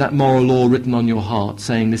don't have that moral law written on your heart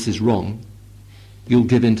saying this is wrong, you'll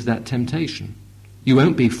give in to that temptation. You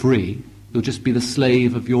won't be free, you'll just be the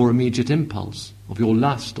slave of your immediate impulse, of your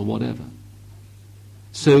lust or whatever.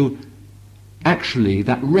 So actually,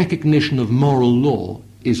 that recognition of moral law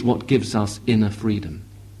is what gives us inner freedom.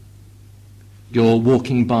 You're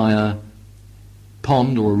walking by a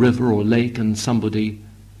pond or a river or a lake and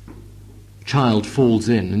child falls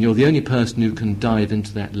in, and you're the only person who can dive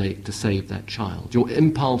into that lake to save that child. Your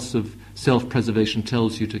impulse of self-preservation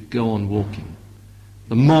tells you to go on walking.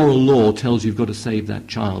 The moral law tells you you've got to save that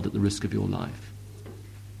child at the risk of your life.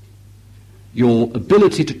 Your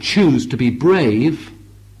ability to choose to be brave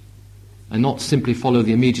and not simply follow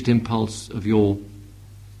the immediate impulse of your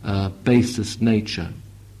basest nature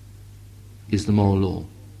is the moral law.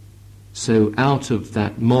 So out of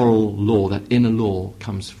that moral law, that inner law,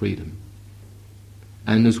 comes freedom.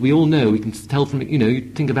 And as we all know, we can tell from, you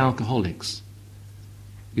think of alcoholics.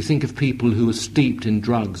 You think of people who are steeped in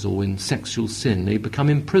drugs or in sexual sin. They become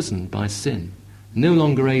imprisoned by sin, no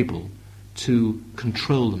longer able to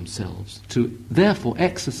control themselves, to therefore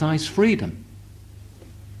exercise freedom.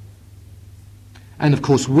 And of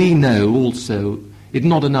course we know also it's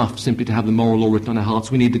not enough simply to have the moral law written on our hearts.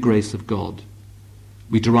 We need the grace of God.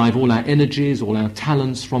 We derive all our energies, all our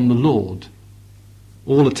talents from the Lord,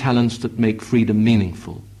 all the talents that make freedom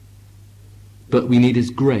meaningful. But we need His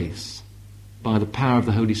grace, by the power of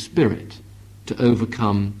the Holy Spirit, to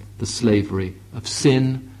overcome the slavery of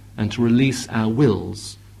sin and to release our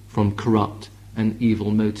wills from corrupt and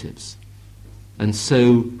evil motives. And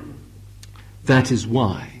so that is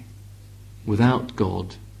why, without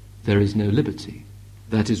God, there is no liberty.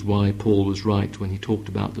 That is why Paul was right when he talked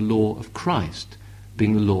about the law of Christ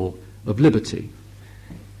being the law of liberty.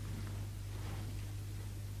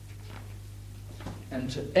 And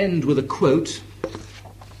to end with a quote,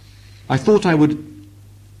 I thought I would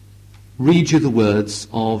read you the words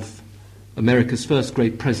of America's first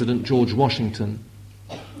great president, George Washington,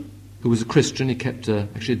 who was a Christian. He kept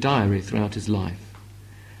actually a diary throughout his life.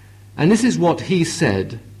 And this is what he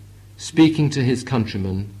said, speaking to his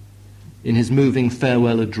countrymen in his moving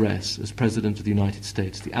farewell address as President of the United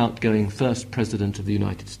States, the outgoing first President of the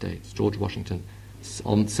United States, George Washington,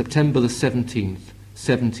 on September the 17th,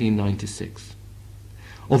 1796.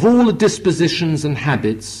 Of all the dispositions and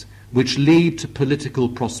habits which lead to political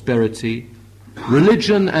prosperity,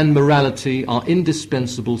 religion and morality are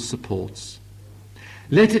indispensable supports.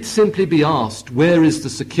 Let it simply be asked, where is the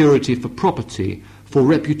security for property, for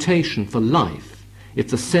reputation, for life,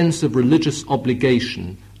 if the sense of religious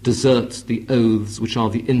obligation deserts the oaths which are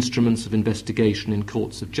the instruments of investigation in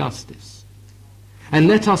courts of justice? And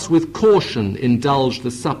let us with caution indulge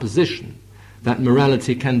the supposition that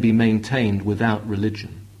morality can be maintained without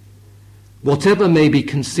religion. Whatever may be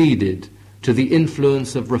conceded to the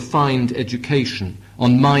influence of refined education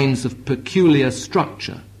on minds of peculiar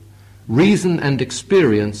structure, reason and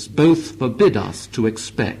experience both forbid us to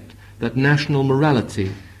expect that national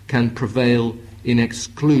morality can prevail in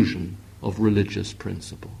exclusion of religious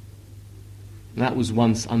principle. That was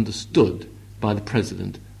once understood by the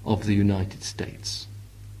President of the United States.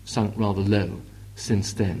 Sunk rather low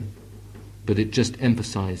since then. But it just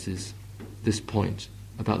emphasizes this point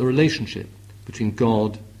about the relationship between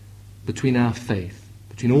God, between our faith,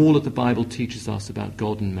 between all that the Bible teaches us about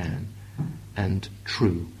God and man, and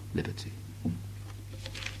true liberty.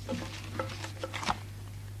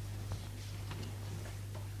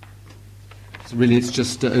 So really it's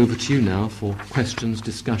just over to you now for questions,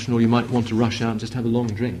 discussion, or you might want to rush out and just have a long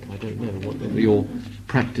drink. I don't know what your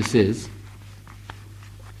practice is.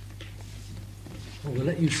 Well, we'll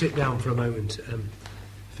let you sit down for a moment,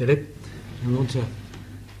 Philip.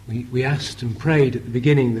 We asked and prayed at the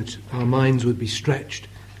beginning that our minds would be stretched,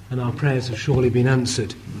 and our prayers have surely been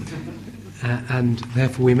answered. And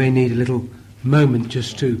therefore we may need a little moment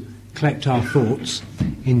just to collect our thoughts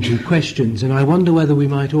into questions, and I wonder whether we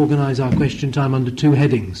might organise our question time under two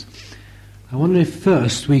headings. I wonder if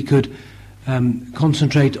first we could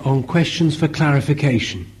concentrate on questions for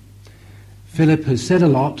clarification. Philip has said a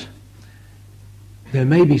lot. There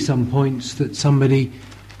may be some points that somebody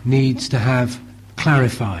needs to have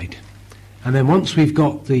clarified. And then once we've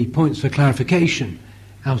got the points for clarification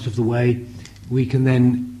out of the way, we can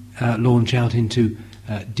then launch out into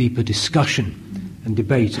deeper discussion and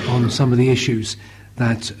debate on some of the issues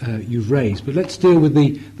that you've raised. But let's deal with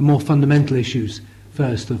the more fundamental issues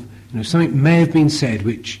first. Of something may have been said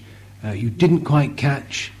which you didn't quite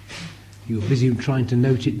catch. You were busy trying to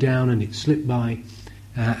note it down and it slipped by,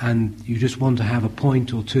 and you just want to have a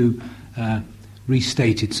point or two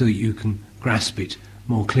restated so that you can grasp it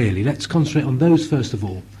more clearly. Let's concentrate on those first of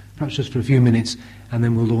all, perhaps just for a few minutes, and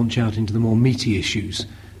then we'll launch out into the more meaty issues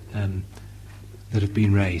that have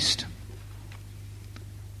been raised.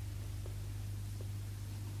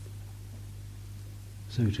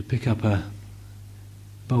 So to pick up a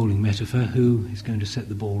bowling metaphor, who is going to set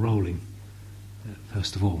the ball rolling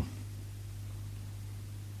first of all?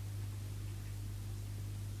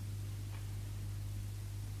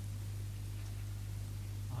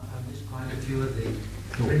 I've missed quite a few of the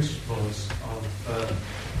principles of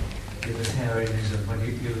libertarianism when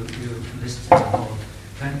you listed them all.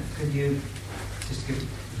 Could you just give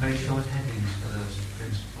very short headings for those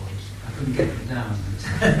principles? I couldn't get them down.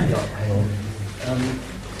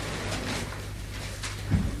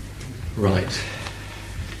 Right.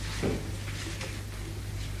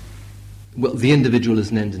 Well, the individual is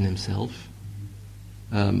an end in himself.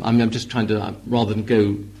 I'm just trying to, rather than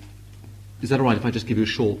go... Is that all right if I just give you a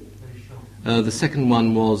short? Very short. The second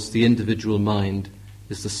one was the individual mind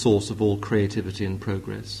is the source of all creativity and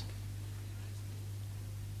progress.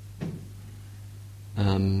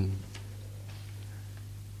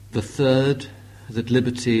 The third, that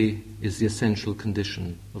liberty is the essential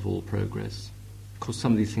condition of all progress. Of course,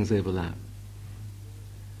 some of these things overlap.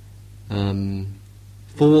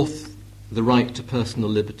 Fourth, the right to personal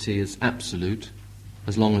liberty is absolute,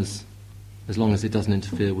 as long as it doesn't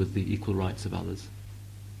interfere with the equal rights of others.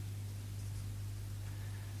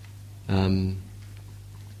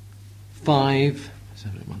 Five,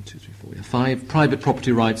 private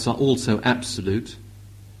property rights are also absolute.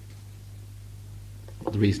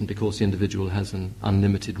 The reason, because the individual has an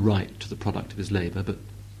unlimited right to the product of his labour, but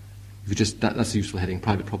if you just that's a useful heading.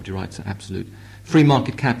 Private property rights are absolute. Free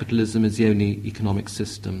market capitalism is the only economic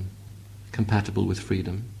system compatible with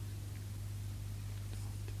freedom.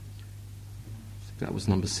 That was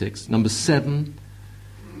number 6. Number 7,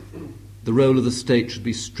 the role of the state should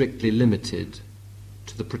be strictly limited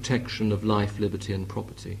to the protection of life, liberty and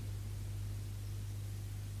property.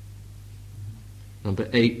 Number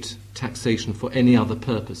 8, taxation for any other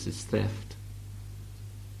purpose is theft.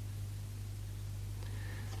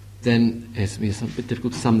 Then, it's a bit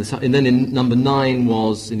difficult to sum this up. And then in number 9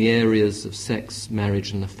 was, in the areas of sex,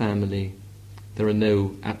 marriage and the family, there are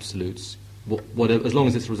no absolutes. Whatever, as long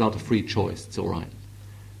as it's a result of free choice, it's all right.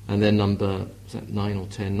 And then number, was that 9 or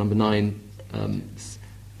 10? Number 9,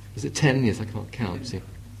 is it 10? Yes, I can't count. See,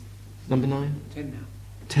 number 9? 10 now.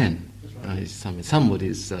 10. Right.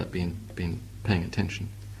 Somebody's been paying attention.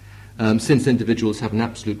 Since individuals have an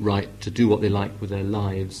absolute right to do what they like with their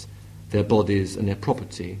lives, their bodies and their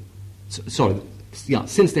property.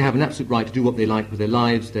 Since they have an absolute right to do what they like with their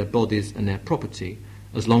lives, their bodies and their property,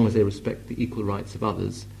 as long as they respect the equal rights of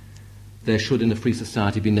others, there should in a free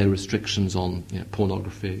society be no restrictions on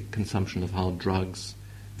pornography, consumption of hard drugs,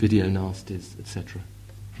 video nasties, etc.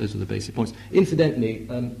 Those are the basic points. Incidentally,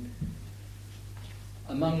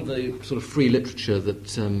 among the sort of free literature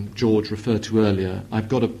that George referred to earlier, I've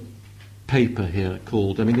got a paper here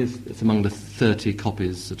called, it's among the 30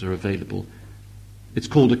 copies that are available. It's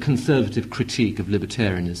called A Conservative Critique of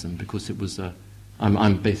Libertarianism, because it was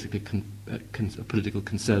I'm basically a political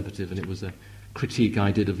conservative, and it was a critique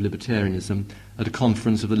I did of libertarianism at a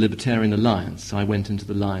conference of the Libertarian Alliance. I went into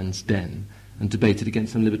the lion's den and debated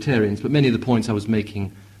against some libertarians, but many of the points I was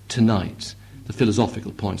making tonight, the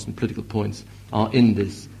philosophical points and political points, are in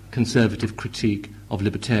this conservative critique of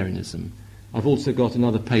libertarianism. I've also got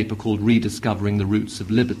another paper called Rediscovering the Roots of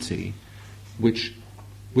Liberty, which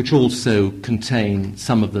also contain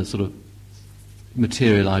some of the sort of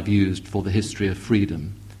material I've used for the history of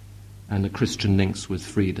freedom and the Christian links with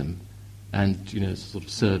freedom, and sort of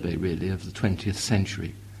survey really of the 20th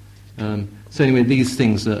century. So anyway, these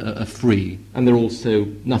things are free, and they're also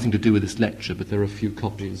nothing to do with this lecture, but there are a few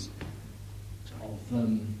copies of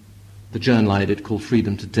the journal I did called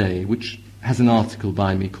Freedom Today, which has an article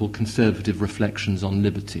by me called Conservative Reflections on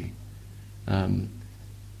Liberty.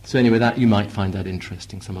 So anyway, that you might find that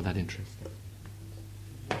interesting, some of that interesting.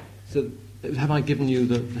 So have I given you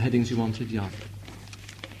the headings you wanted? Yeah.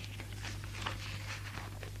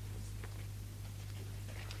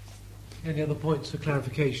 Any other points for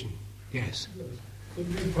clarification? Yes. Could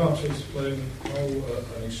you perhaps explain how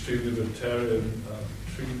an extreme libertarian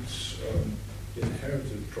treats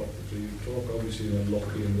inherited property? You talk obviously in a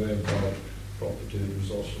Lockean way about property that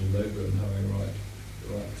results from labour and having the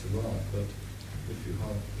right to life, but if you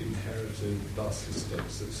have inherited vast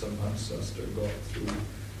estates that some ancestor got through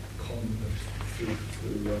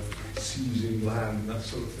seizing land, that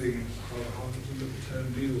sort of thing, how does a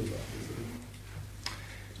libertarian deal with that?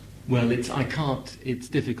 Well, it's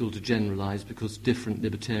difficult to generalise because different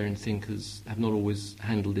libertarian thinkers have not always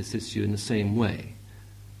handled this issue in the same way.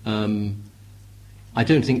 I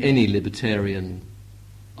don't think any libertarian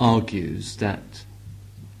argues that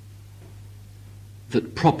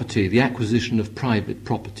property, the acquisition of private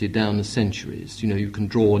property down the centuries, you can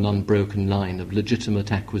draw an unbroken line of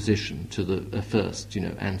legitimate acquisition to the first,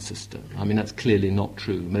 ancestor. I mean, that's clearly not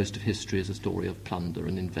true. Most of history is a story of plunder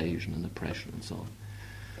and invasion and oppression and so on.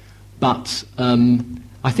 But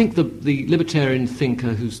I think the libertarian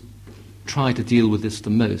thinker who's tried to deal with this the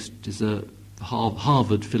most is a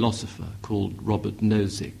Harvard philosopher called Robert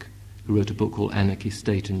Nozick, who wrote a book called Anarchy,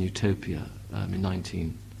 State and Utopia in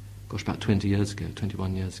about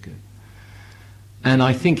 21 years ago. And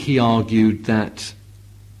I think he argued that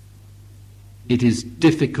it is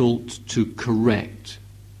difficult to correct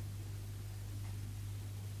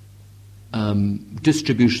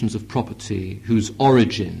distributions of property whose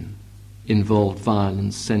origin involved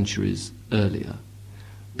violence centuries earlier,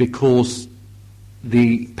 because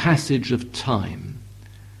the passage of time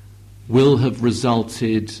will have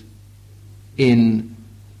resulted in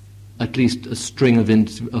at least a string of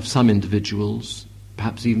some individuals,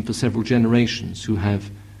 perhaps even for several generations, who have,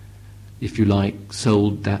 if you like,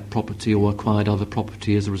 sold that property or acquired other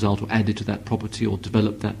property as a result, or added to that property or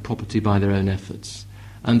developed that property by their own efforts.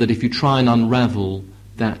 And that if you try and unravel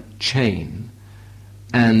that chain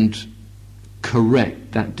and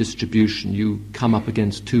correct that distribution, you come up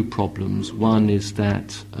against two problems. One is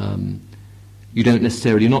that you're not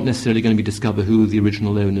necessarily going to discover who the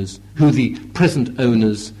present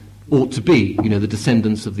owners ought to be, the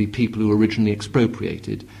descendants of the people who originally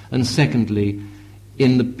expropriated. And secondly,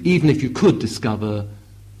 even if you could discover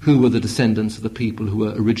who were the descendants of the people who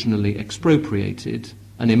were originally expropriated,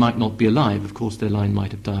 and they might not be alive, of course their line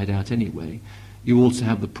might have died out anyway, you also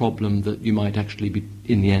have the problem that you might actually be,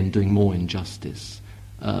 in the end, doing more injustice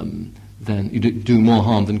than you do more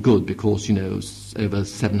harm than good, because, over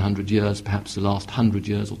 700 years, perhaps the last 100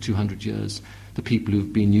 years or 200 years, the people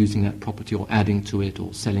who've been using that property or adding to it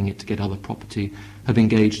or selling it to get other property have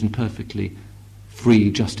engaged in perfectly free,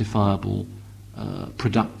 justifiable,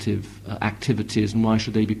 productive activities, and why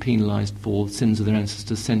should they be penalised for sins of their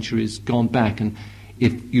ancestors centuries gone back? And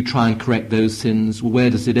if you try and correct those sins, well, where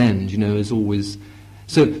does it end? As always.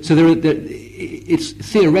 So it's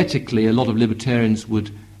theoretically a lot of libertarians would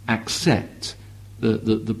accept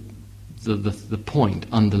the point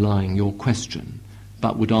underlying your question,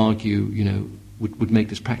 but would argue, would make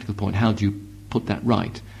this practical point. How do you put that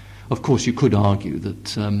right? Of course, you could argue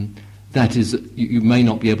that that is, you may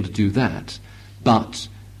not be able to do that, but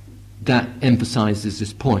that emphasises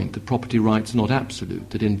this point that property rights are not absolute,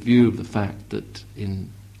 that in view of the fact that in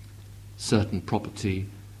certain property,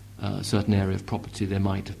 certain area of property, there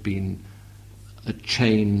might have been a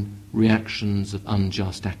chain reactions of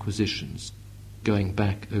unjust acquisitions going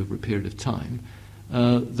back over a period of time,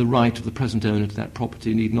 the right of the present owner to that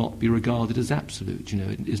property need not be regarded as absolute.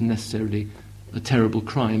 It isn't necessarily a terrible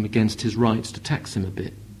crime against his rights to tax him a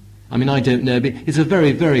bit. I mean, I don't know, but it's a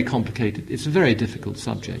very, very complicated, it's a very difficult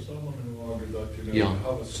subject. Someone who argued that, you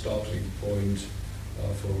have a starting point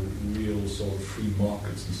for real sort of free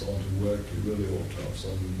markets and so on to work, you really ought to have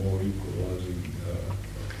some more equalising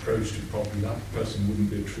approach to property. That person wouldn't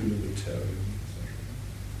be a true libertarian.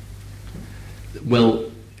 Well,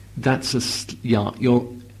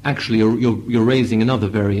 you're raising another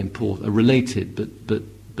very important, a related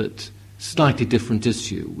but slightly different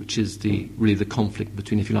issue, which is really the conflict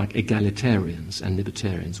between, if you like, egalitarians and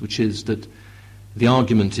libertarians, which is that the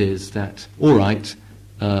argument is that, all right,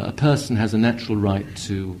 a person has a natural right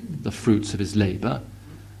to the fruits of his labour,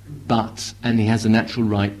 and he has a natural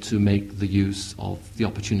right to make the use of the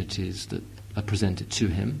opportunities that are presented to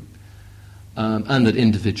him, and that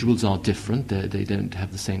individuals are different. They don't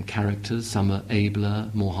have the same characters. Some are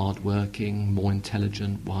abler, more hard-working, more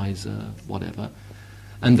intelligent, wiser, whatever.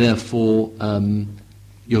 And therefore,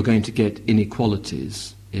 you're going to get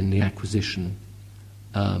inequalities in the acquisition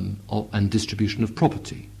and distribution of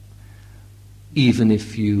property. even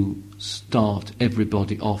if you start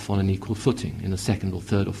everybody off on an equal footing. In the second or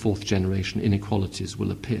third or fourth generation, inequalities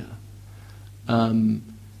will appear.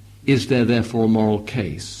 Is there therefore a moral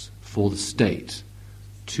case for the state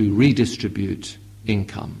to redistribute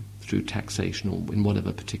income through taxation or in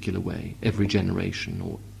whatever particular way, every generation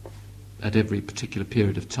or at every particular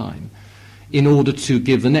period of time, in order to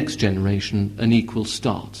give the next generation an equal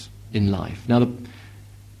start in life? Now,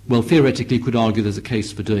 theoretically you could argue there's a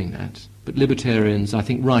case for doing that, but libertarians, I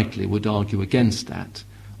think rightly, would argue against that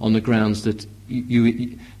on the grounds that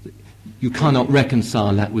you cannot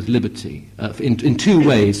reconcile that with liberty in two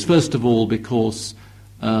ways. First of all, because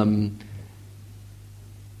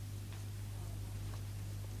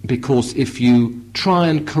if you try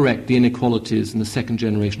and correct the inequalities in the second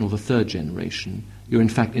generation or the third generation, you're in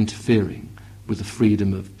fact interfering with the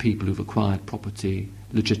freedom of people who've acquired property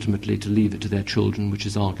legitimately to leave it to their children, which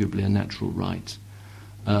is arguably a natural right.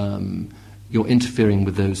 You're interfering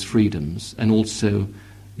with those freedoms, and also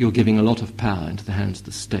you're giving a lot of power into the hands of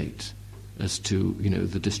the state as to,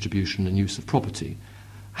 the distribution and use of property.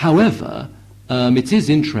 However, it is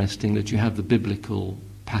interesting that you have the biblical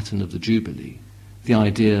pattern of the Jubilee, the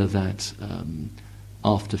idea that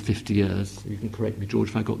after 50 years, you can correct me, George,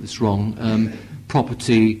 if I got this wrong,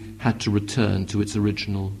 property had to return to its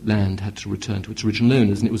original land, had to return to its original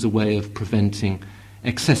owners, and it was a way of preventing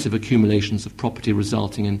excessive accumulations of property,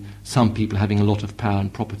 resulting in some people having a lot of power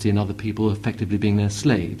and property and other people effectively being their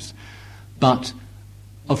slaves. But,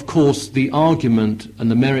 of course, the argument and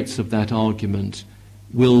the merits of that argument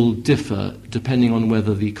will differ depending on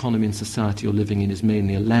whether the economy and society you're living in is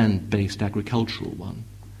mainly a land-based agricultural one,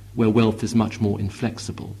 where wealth is much more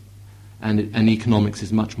inflexible and economics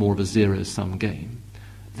is much more of a zero-sum game,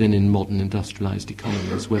 than in modern industrialized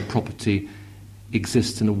economies where property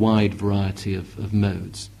exists in a wide variety of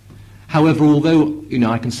modes. However, although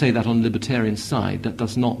I can say that on the libertarian side, that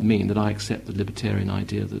does not mean that I accept the libertarian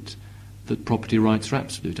idea that property rights are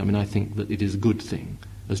absolute. I think that it is a good thing,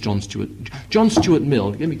 as John Stuart Mill,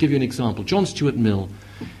 let me give you an example. John Stuart Mill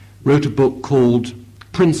wrote a book called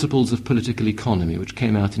Principles of Political Economy, which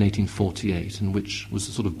came out in 1848 and which was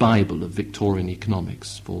a sort of Bible of Victorian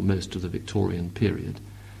economics for most of the Victorian period.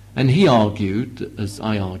 And he argued, as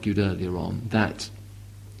I argued earlier on, that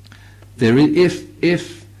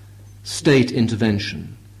if state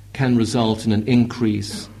intervention can result in an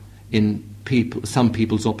increase in some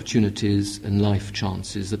people's opportunities and life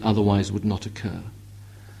chances that otherwise would not occur,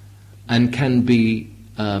 and can be,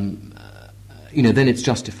 then it's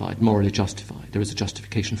justified, morally justified. There is a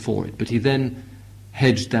justification for it. But he then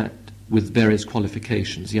hedged that with various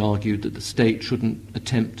qualifications. He argued that the state shouldn't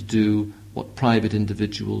attempt to do what private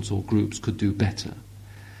individuals or groups could do better.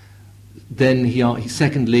 Then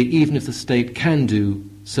secondly, even if the state can do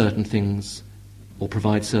certain things or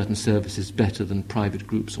provide certain services better than private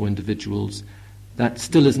groups or individuals, that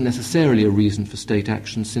still isn't necessarily a reason for state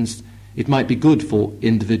action, since it might be good for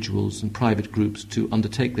individuals and private groups to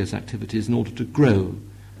undertake those activities in order to grow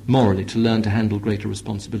morally, to learn to handle greater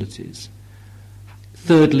responsibilities.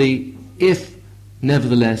 Thirdly, if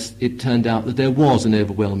nevertheless it turned out that there was an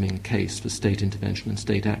overwhelming case for state intervention and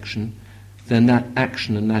state action, then that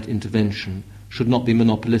action and that intervention should not be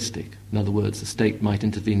monopolistic. In other words, the state might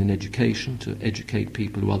intervene in education to educate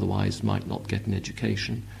people who otherwise might not get an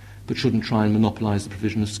education, but shouldn't try and monopolize the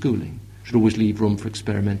provision of schooling. Should always leave room for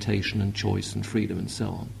experimentation and choice and freedom and so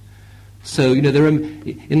on. So, there are,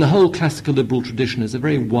 in the whole classical liberal tradition, there's a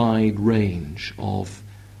very wide range of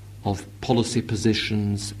policy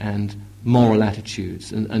positions and moral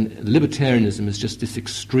attitudes, and libertarianism is just this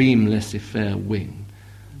extreme laissez-faire wing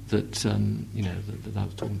that that I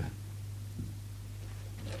was talking about.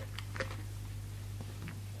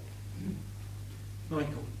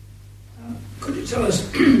 Michael. Could you tell us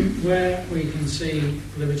where we can see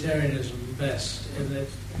libertarianism best in the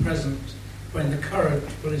present, when the current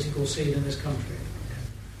political scene in this country?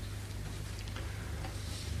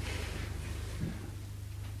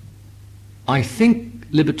 I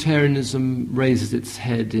think libertarianism raises its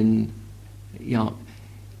head in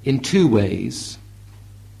two ways.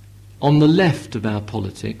 On the left of our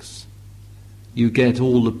politics, you get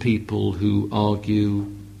all the people who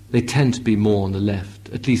argue, they tend to be more on the left,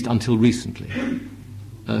 at least until recently,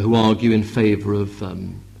 who argue in favour of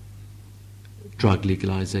drug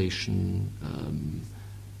legalisation,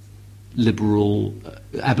 liberal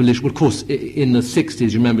abolition. Well, of course, in the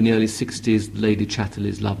 60s, you remember in the early 60s, Lady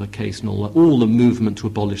Chatterley's Lover case and all that, all the movement to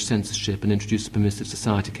abolish censorship and introduce a permissive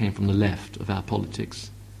society came from the left of our politics.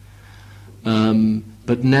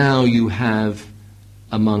 But now you have,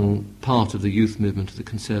 among part of the youth movement of the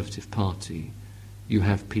Conservative Party, you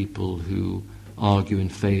have people who argue in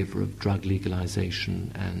favour of drug legalisation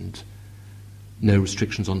and no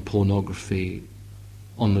restrictions on pornography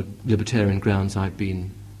on the libertarian grounds I've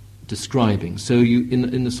been describing. So you,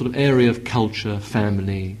 in the sort of area of culture,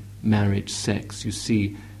 family, marriage, sex, you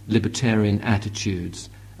see libertarian attitudes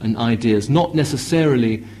and ideas, not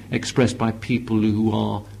necessarily expressed by people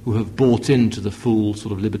who have bought into the full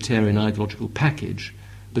sort of libertarian ideological package,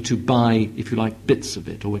 but who buy, if you like, bits of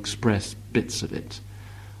it or express bits of it.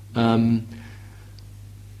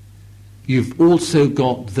 You've also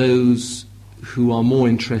got those who are more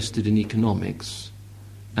interested in economics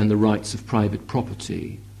and the rights of private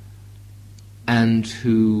property, and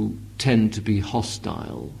who tend to be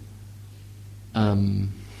hostile.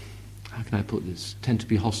 How can I put this? Tend to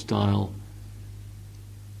be hostile,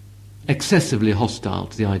 excessively hostile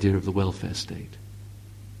to the idea of the welfare state.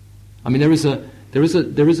 I mean, there is a.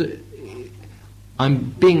 I'm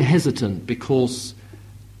being hesitant because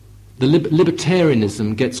the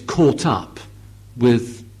libertarianism gets caught up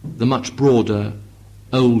with the much broader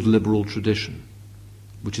old liberal tradition,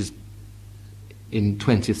 which is in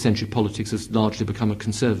 20th century politics has largely become a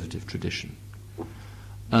conservative tradition.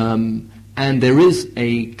 And there is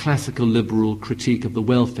a classical liberal critique of the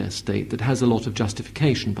welfare state that has a lot of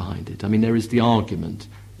justification behind it. I mean, there is the argument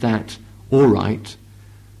that, all right,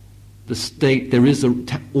 the state,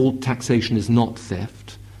 all taxation is not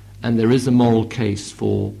theft, and there is a moral case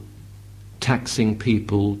for taxing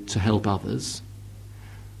people to help others,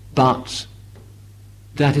 but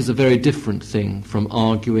that is a very different thing from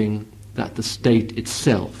arguing that the state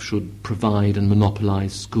itself should provide and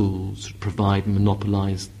monopolise schools, should provide and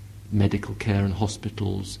monopolise medical care and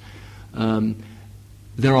hospitals.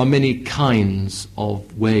 There are many kinds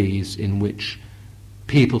of ways in which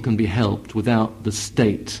people can be helped without the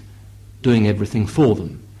state doing everything for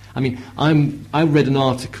them. I mean, I read an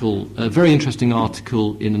article, a very interesting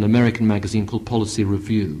article in an American magazine called Policy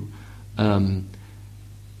Review,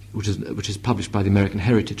 which is published by the American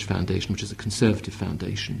Heritage Foundation, which is a conservative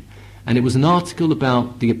foundation. And it was an article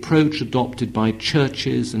about the approach adopted by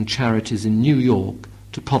churches and charities in New York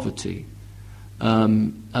to poverty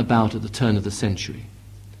about at the turn of the century.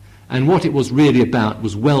 And what it was really about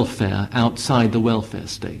was welfare outside the welfare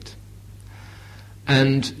state.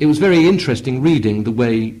 And it was very interesting reading the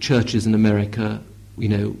way churches in America,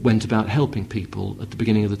 went about helping people at the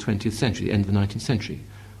beginning of the 20th century, the end of the 19th century.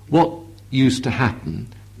 What used to happen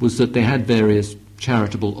was that they had various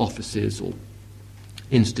charitable offices or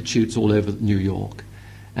institutes all over New York,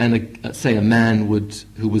 and say a man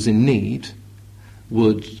who was in need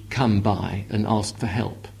would come by and ask for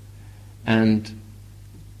help, and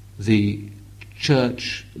the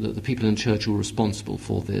church, the people in the church who were responsible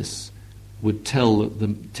for this, would tell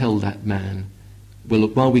that man, well,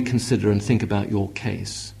 look, while we consider and think about your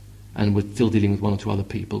case, and we're still dealing with one or two other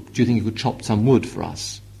people, do you think you could chop some wood for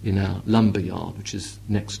us in our lumber yard, which is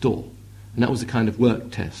next door? And that was a kind of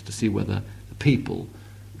work test to see whether the people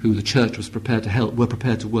who the church was prepared to help were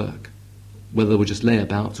prepared to work, whether they were just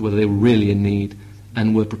layabouts or whether they were really in need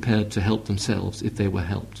and were prepared to help themselves if they were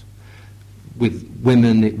helped. With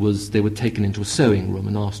women, they were taken into a sewing room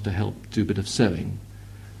and asked to help do a bit of sewing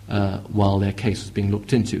while their case was being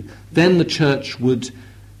looked into. Then the church would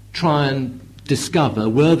try and discover,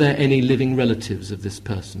 were there any living relatives of this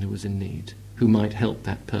person who was in need who might help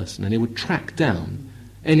that person? And they would track down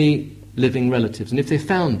any living relatives. And if they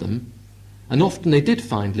found them, and often they did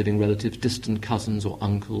find living relatives, distant cousins or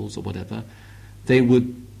uncles or whatever, they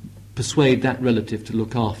would persuade that relative to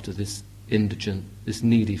look after this indigent, this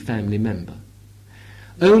needy family member.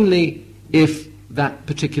 Only if that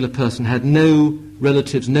particular person had no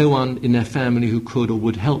relatives, no one in their family who could or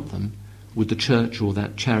would help them, would the church or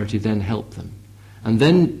that charity then help them. And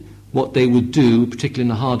then what they would do, particularly in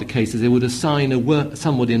the harder cases, they would assign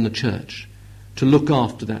somebody in the church to look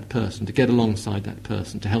after that person, to get alongside that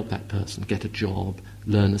person, to help that person get a job,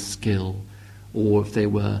 learn a skill, or if they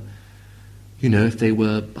were,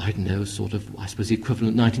 I don't know, sort of, I suppose the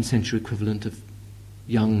equivalent, 19th century equivalent of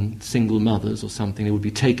young single mothers or something, they would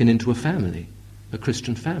be taken into a family, a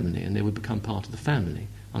Christian family, and they would become part of the family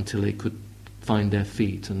until they could find their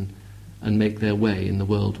feet and make their way in the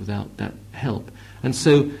world without that help. And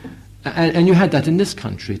so, and you had that in this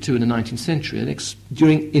country too in the 19th century. And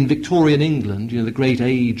in Victorian England, the great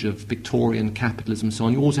age of Victorian capitalism and so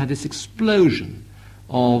on, you also had this explosion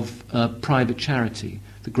of private charity,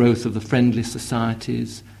 the growth of the friendly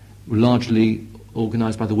societies, largely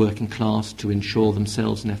organised by the working class to insure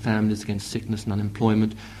themselves and their families against sickness and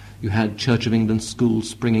unemployment. You had Church of England schools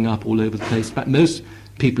springing up all over the place. In fact, most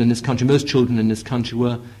people in this country, most children in this country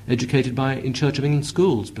were educated in Church of England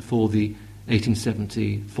schools before the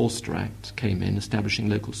 1870 Forster Act came in, establishing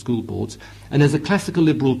local school boards. And there's a classical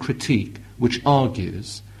liberal critique which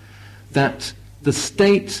argues that the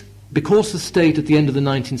state, because the state at the end of the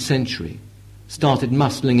 19th century started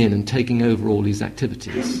muscling in and taking over all these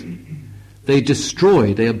activities,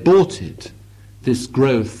 they aborted this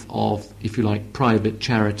growth of, if you like, private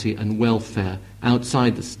charity and welfare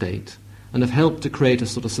outside the state, and have helped to create a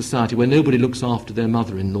sort of society where nobody looks after their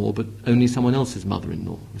mother-in-law, but only someone else's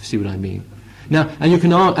mother-in-law, if you see what I mean. Now, and you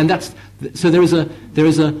can and that's so there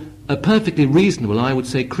is a perfectly reasonable, I would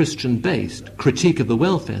say, Christian-based critique of the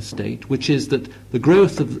welfare state, which is that the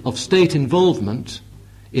growth of state involvement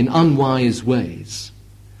in unwise ways,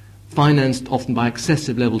 financed often by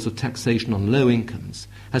excessive levels of taxation on low incomes,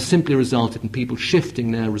 has simply resulted in people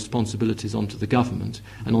shifting their responsibilities onto the government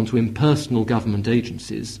and onto impersonal government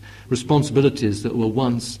agencies, responsibilities that were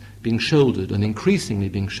once being shouldered and increasingly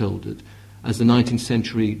being shouldered as the 19th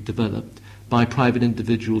century developed by private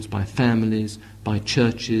individuals, by families, by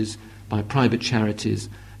churches, by private charities,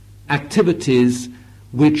 activities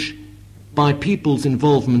which, by people's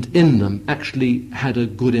involvement in them, actually had a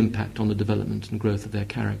good impact on the development and growth of their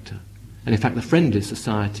character. And in fact, the friendly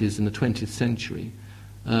societies in the 20th century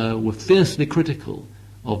were fiercely critical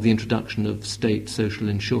of the introduction of state social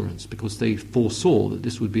insurance because they foresaw that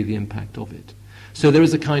this would be the impact of it. So there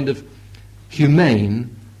is a kind of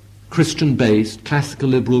humane, Christian-based, classical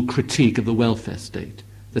liberal critique of the welfare state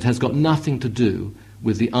that has got nothing to do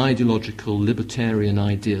with the ideological libertarian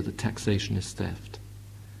idea that taxation is theft.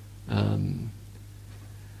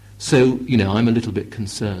 So, I'm a little bit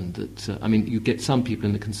concerned that, you get some people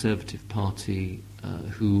in the Conservative Party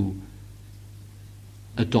who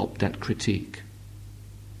adopt that critique,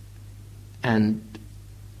 and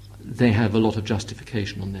they have a lot of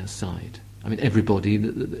justification on their side. Everybody,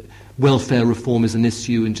 the welfare reform is an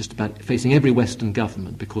issue in just about facing every Western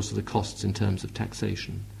government because of the costs in terms of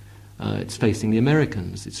taxation. It's facing the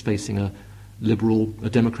Americans, it's facing a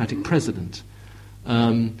democratic president.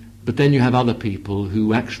 But then you have other people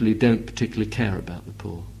who actually don't particularly care about the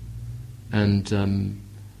poor. And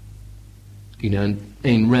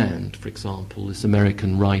Ayn Rand, for example, this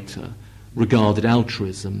American writer, regarded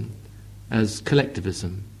altruism as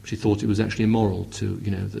collectivism. She thought it was actually immoral to,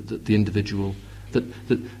 that the individual, that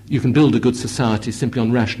you can build a good society simply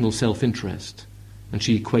on rational self-interest. And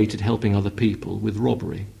she equated helping other people with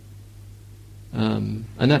robbery. And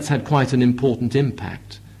that's had quite an important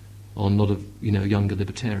impact on a lot of, younger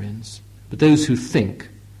libertarians. But those who think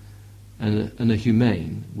and are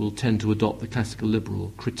humane will tend to adopt the classical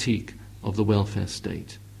liberal critique of the welfare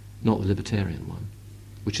state, not the libertarian one,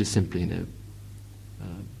 which is simply,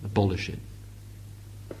 abolish it.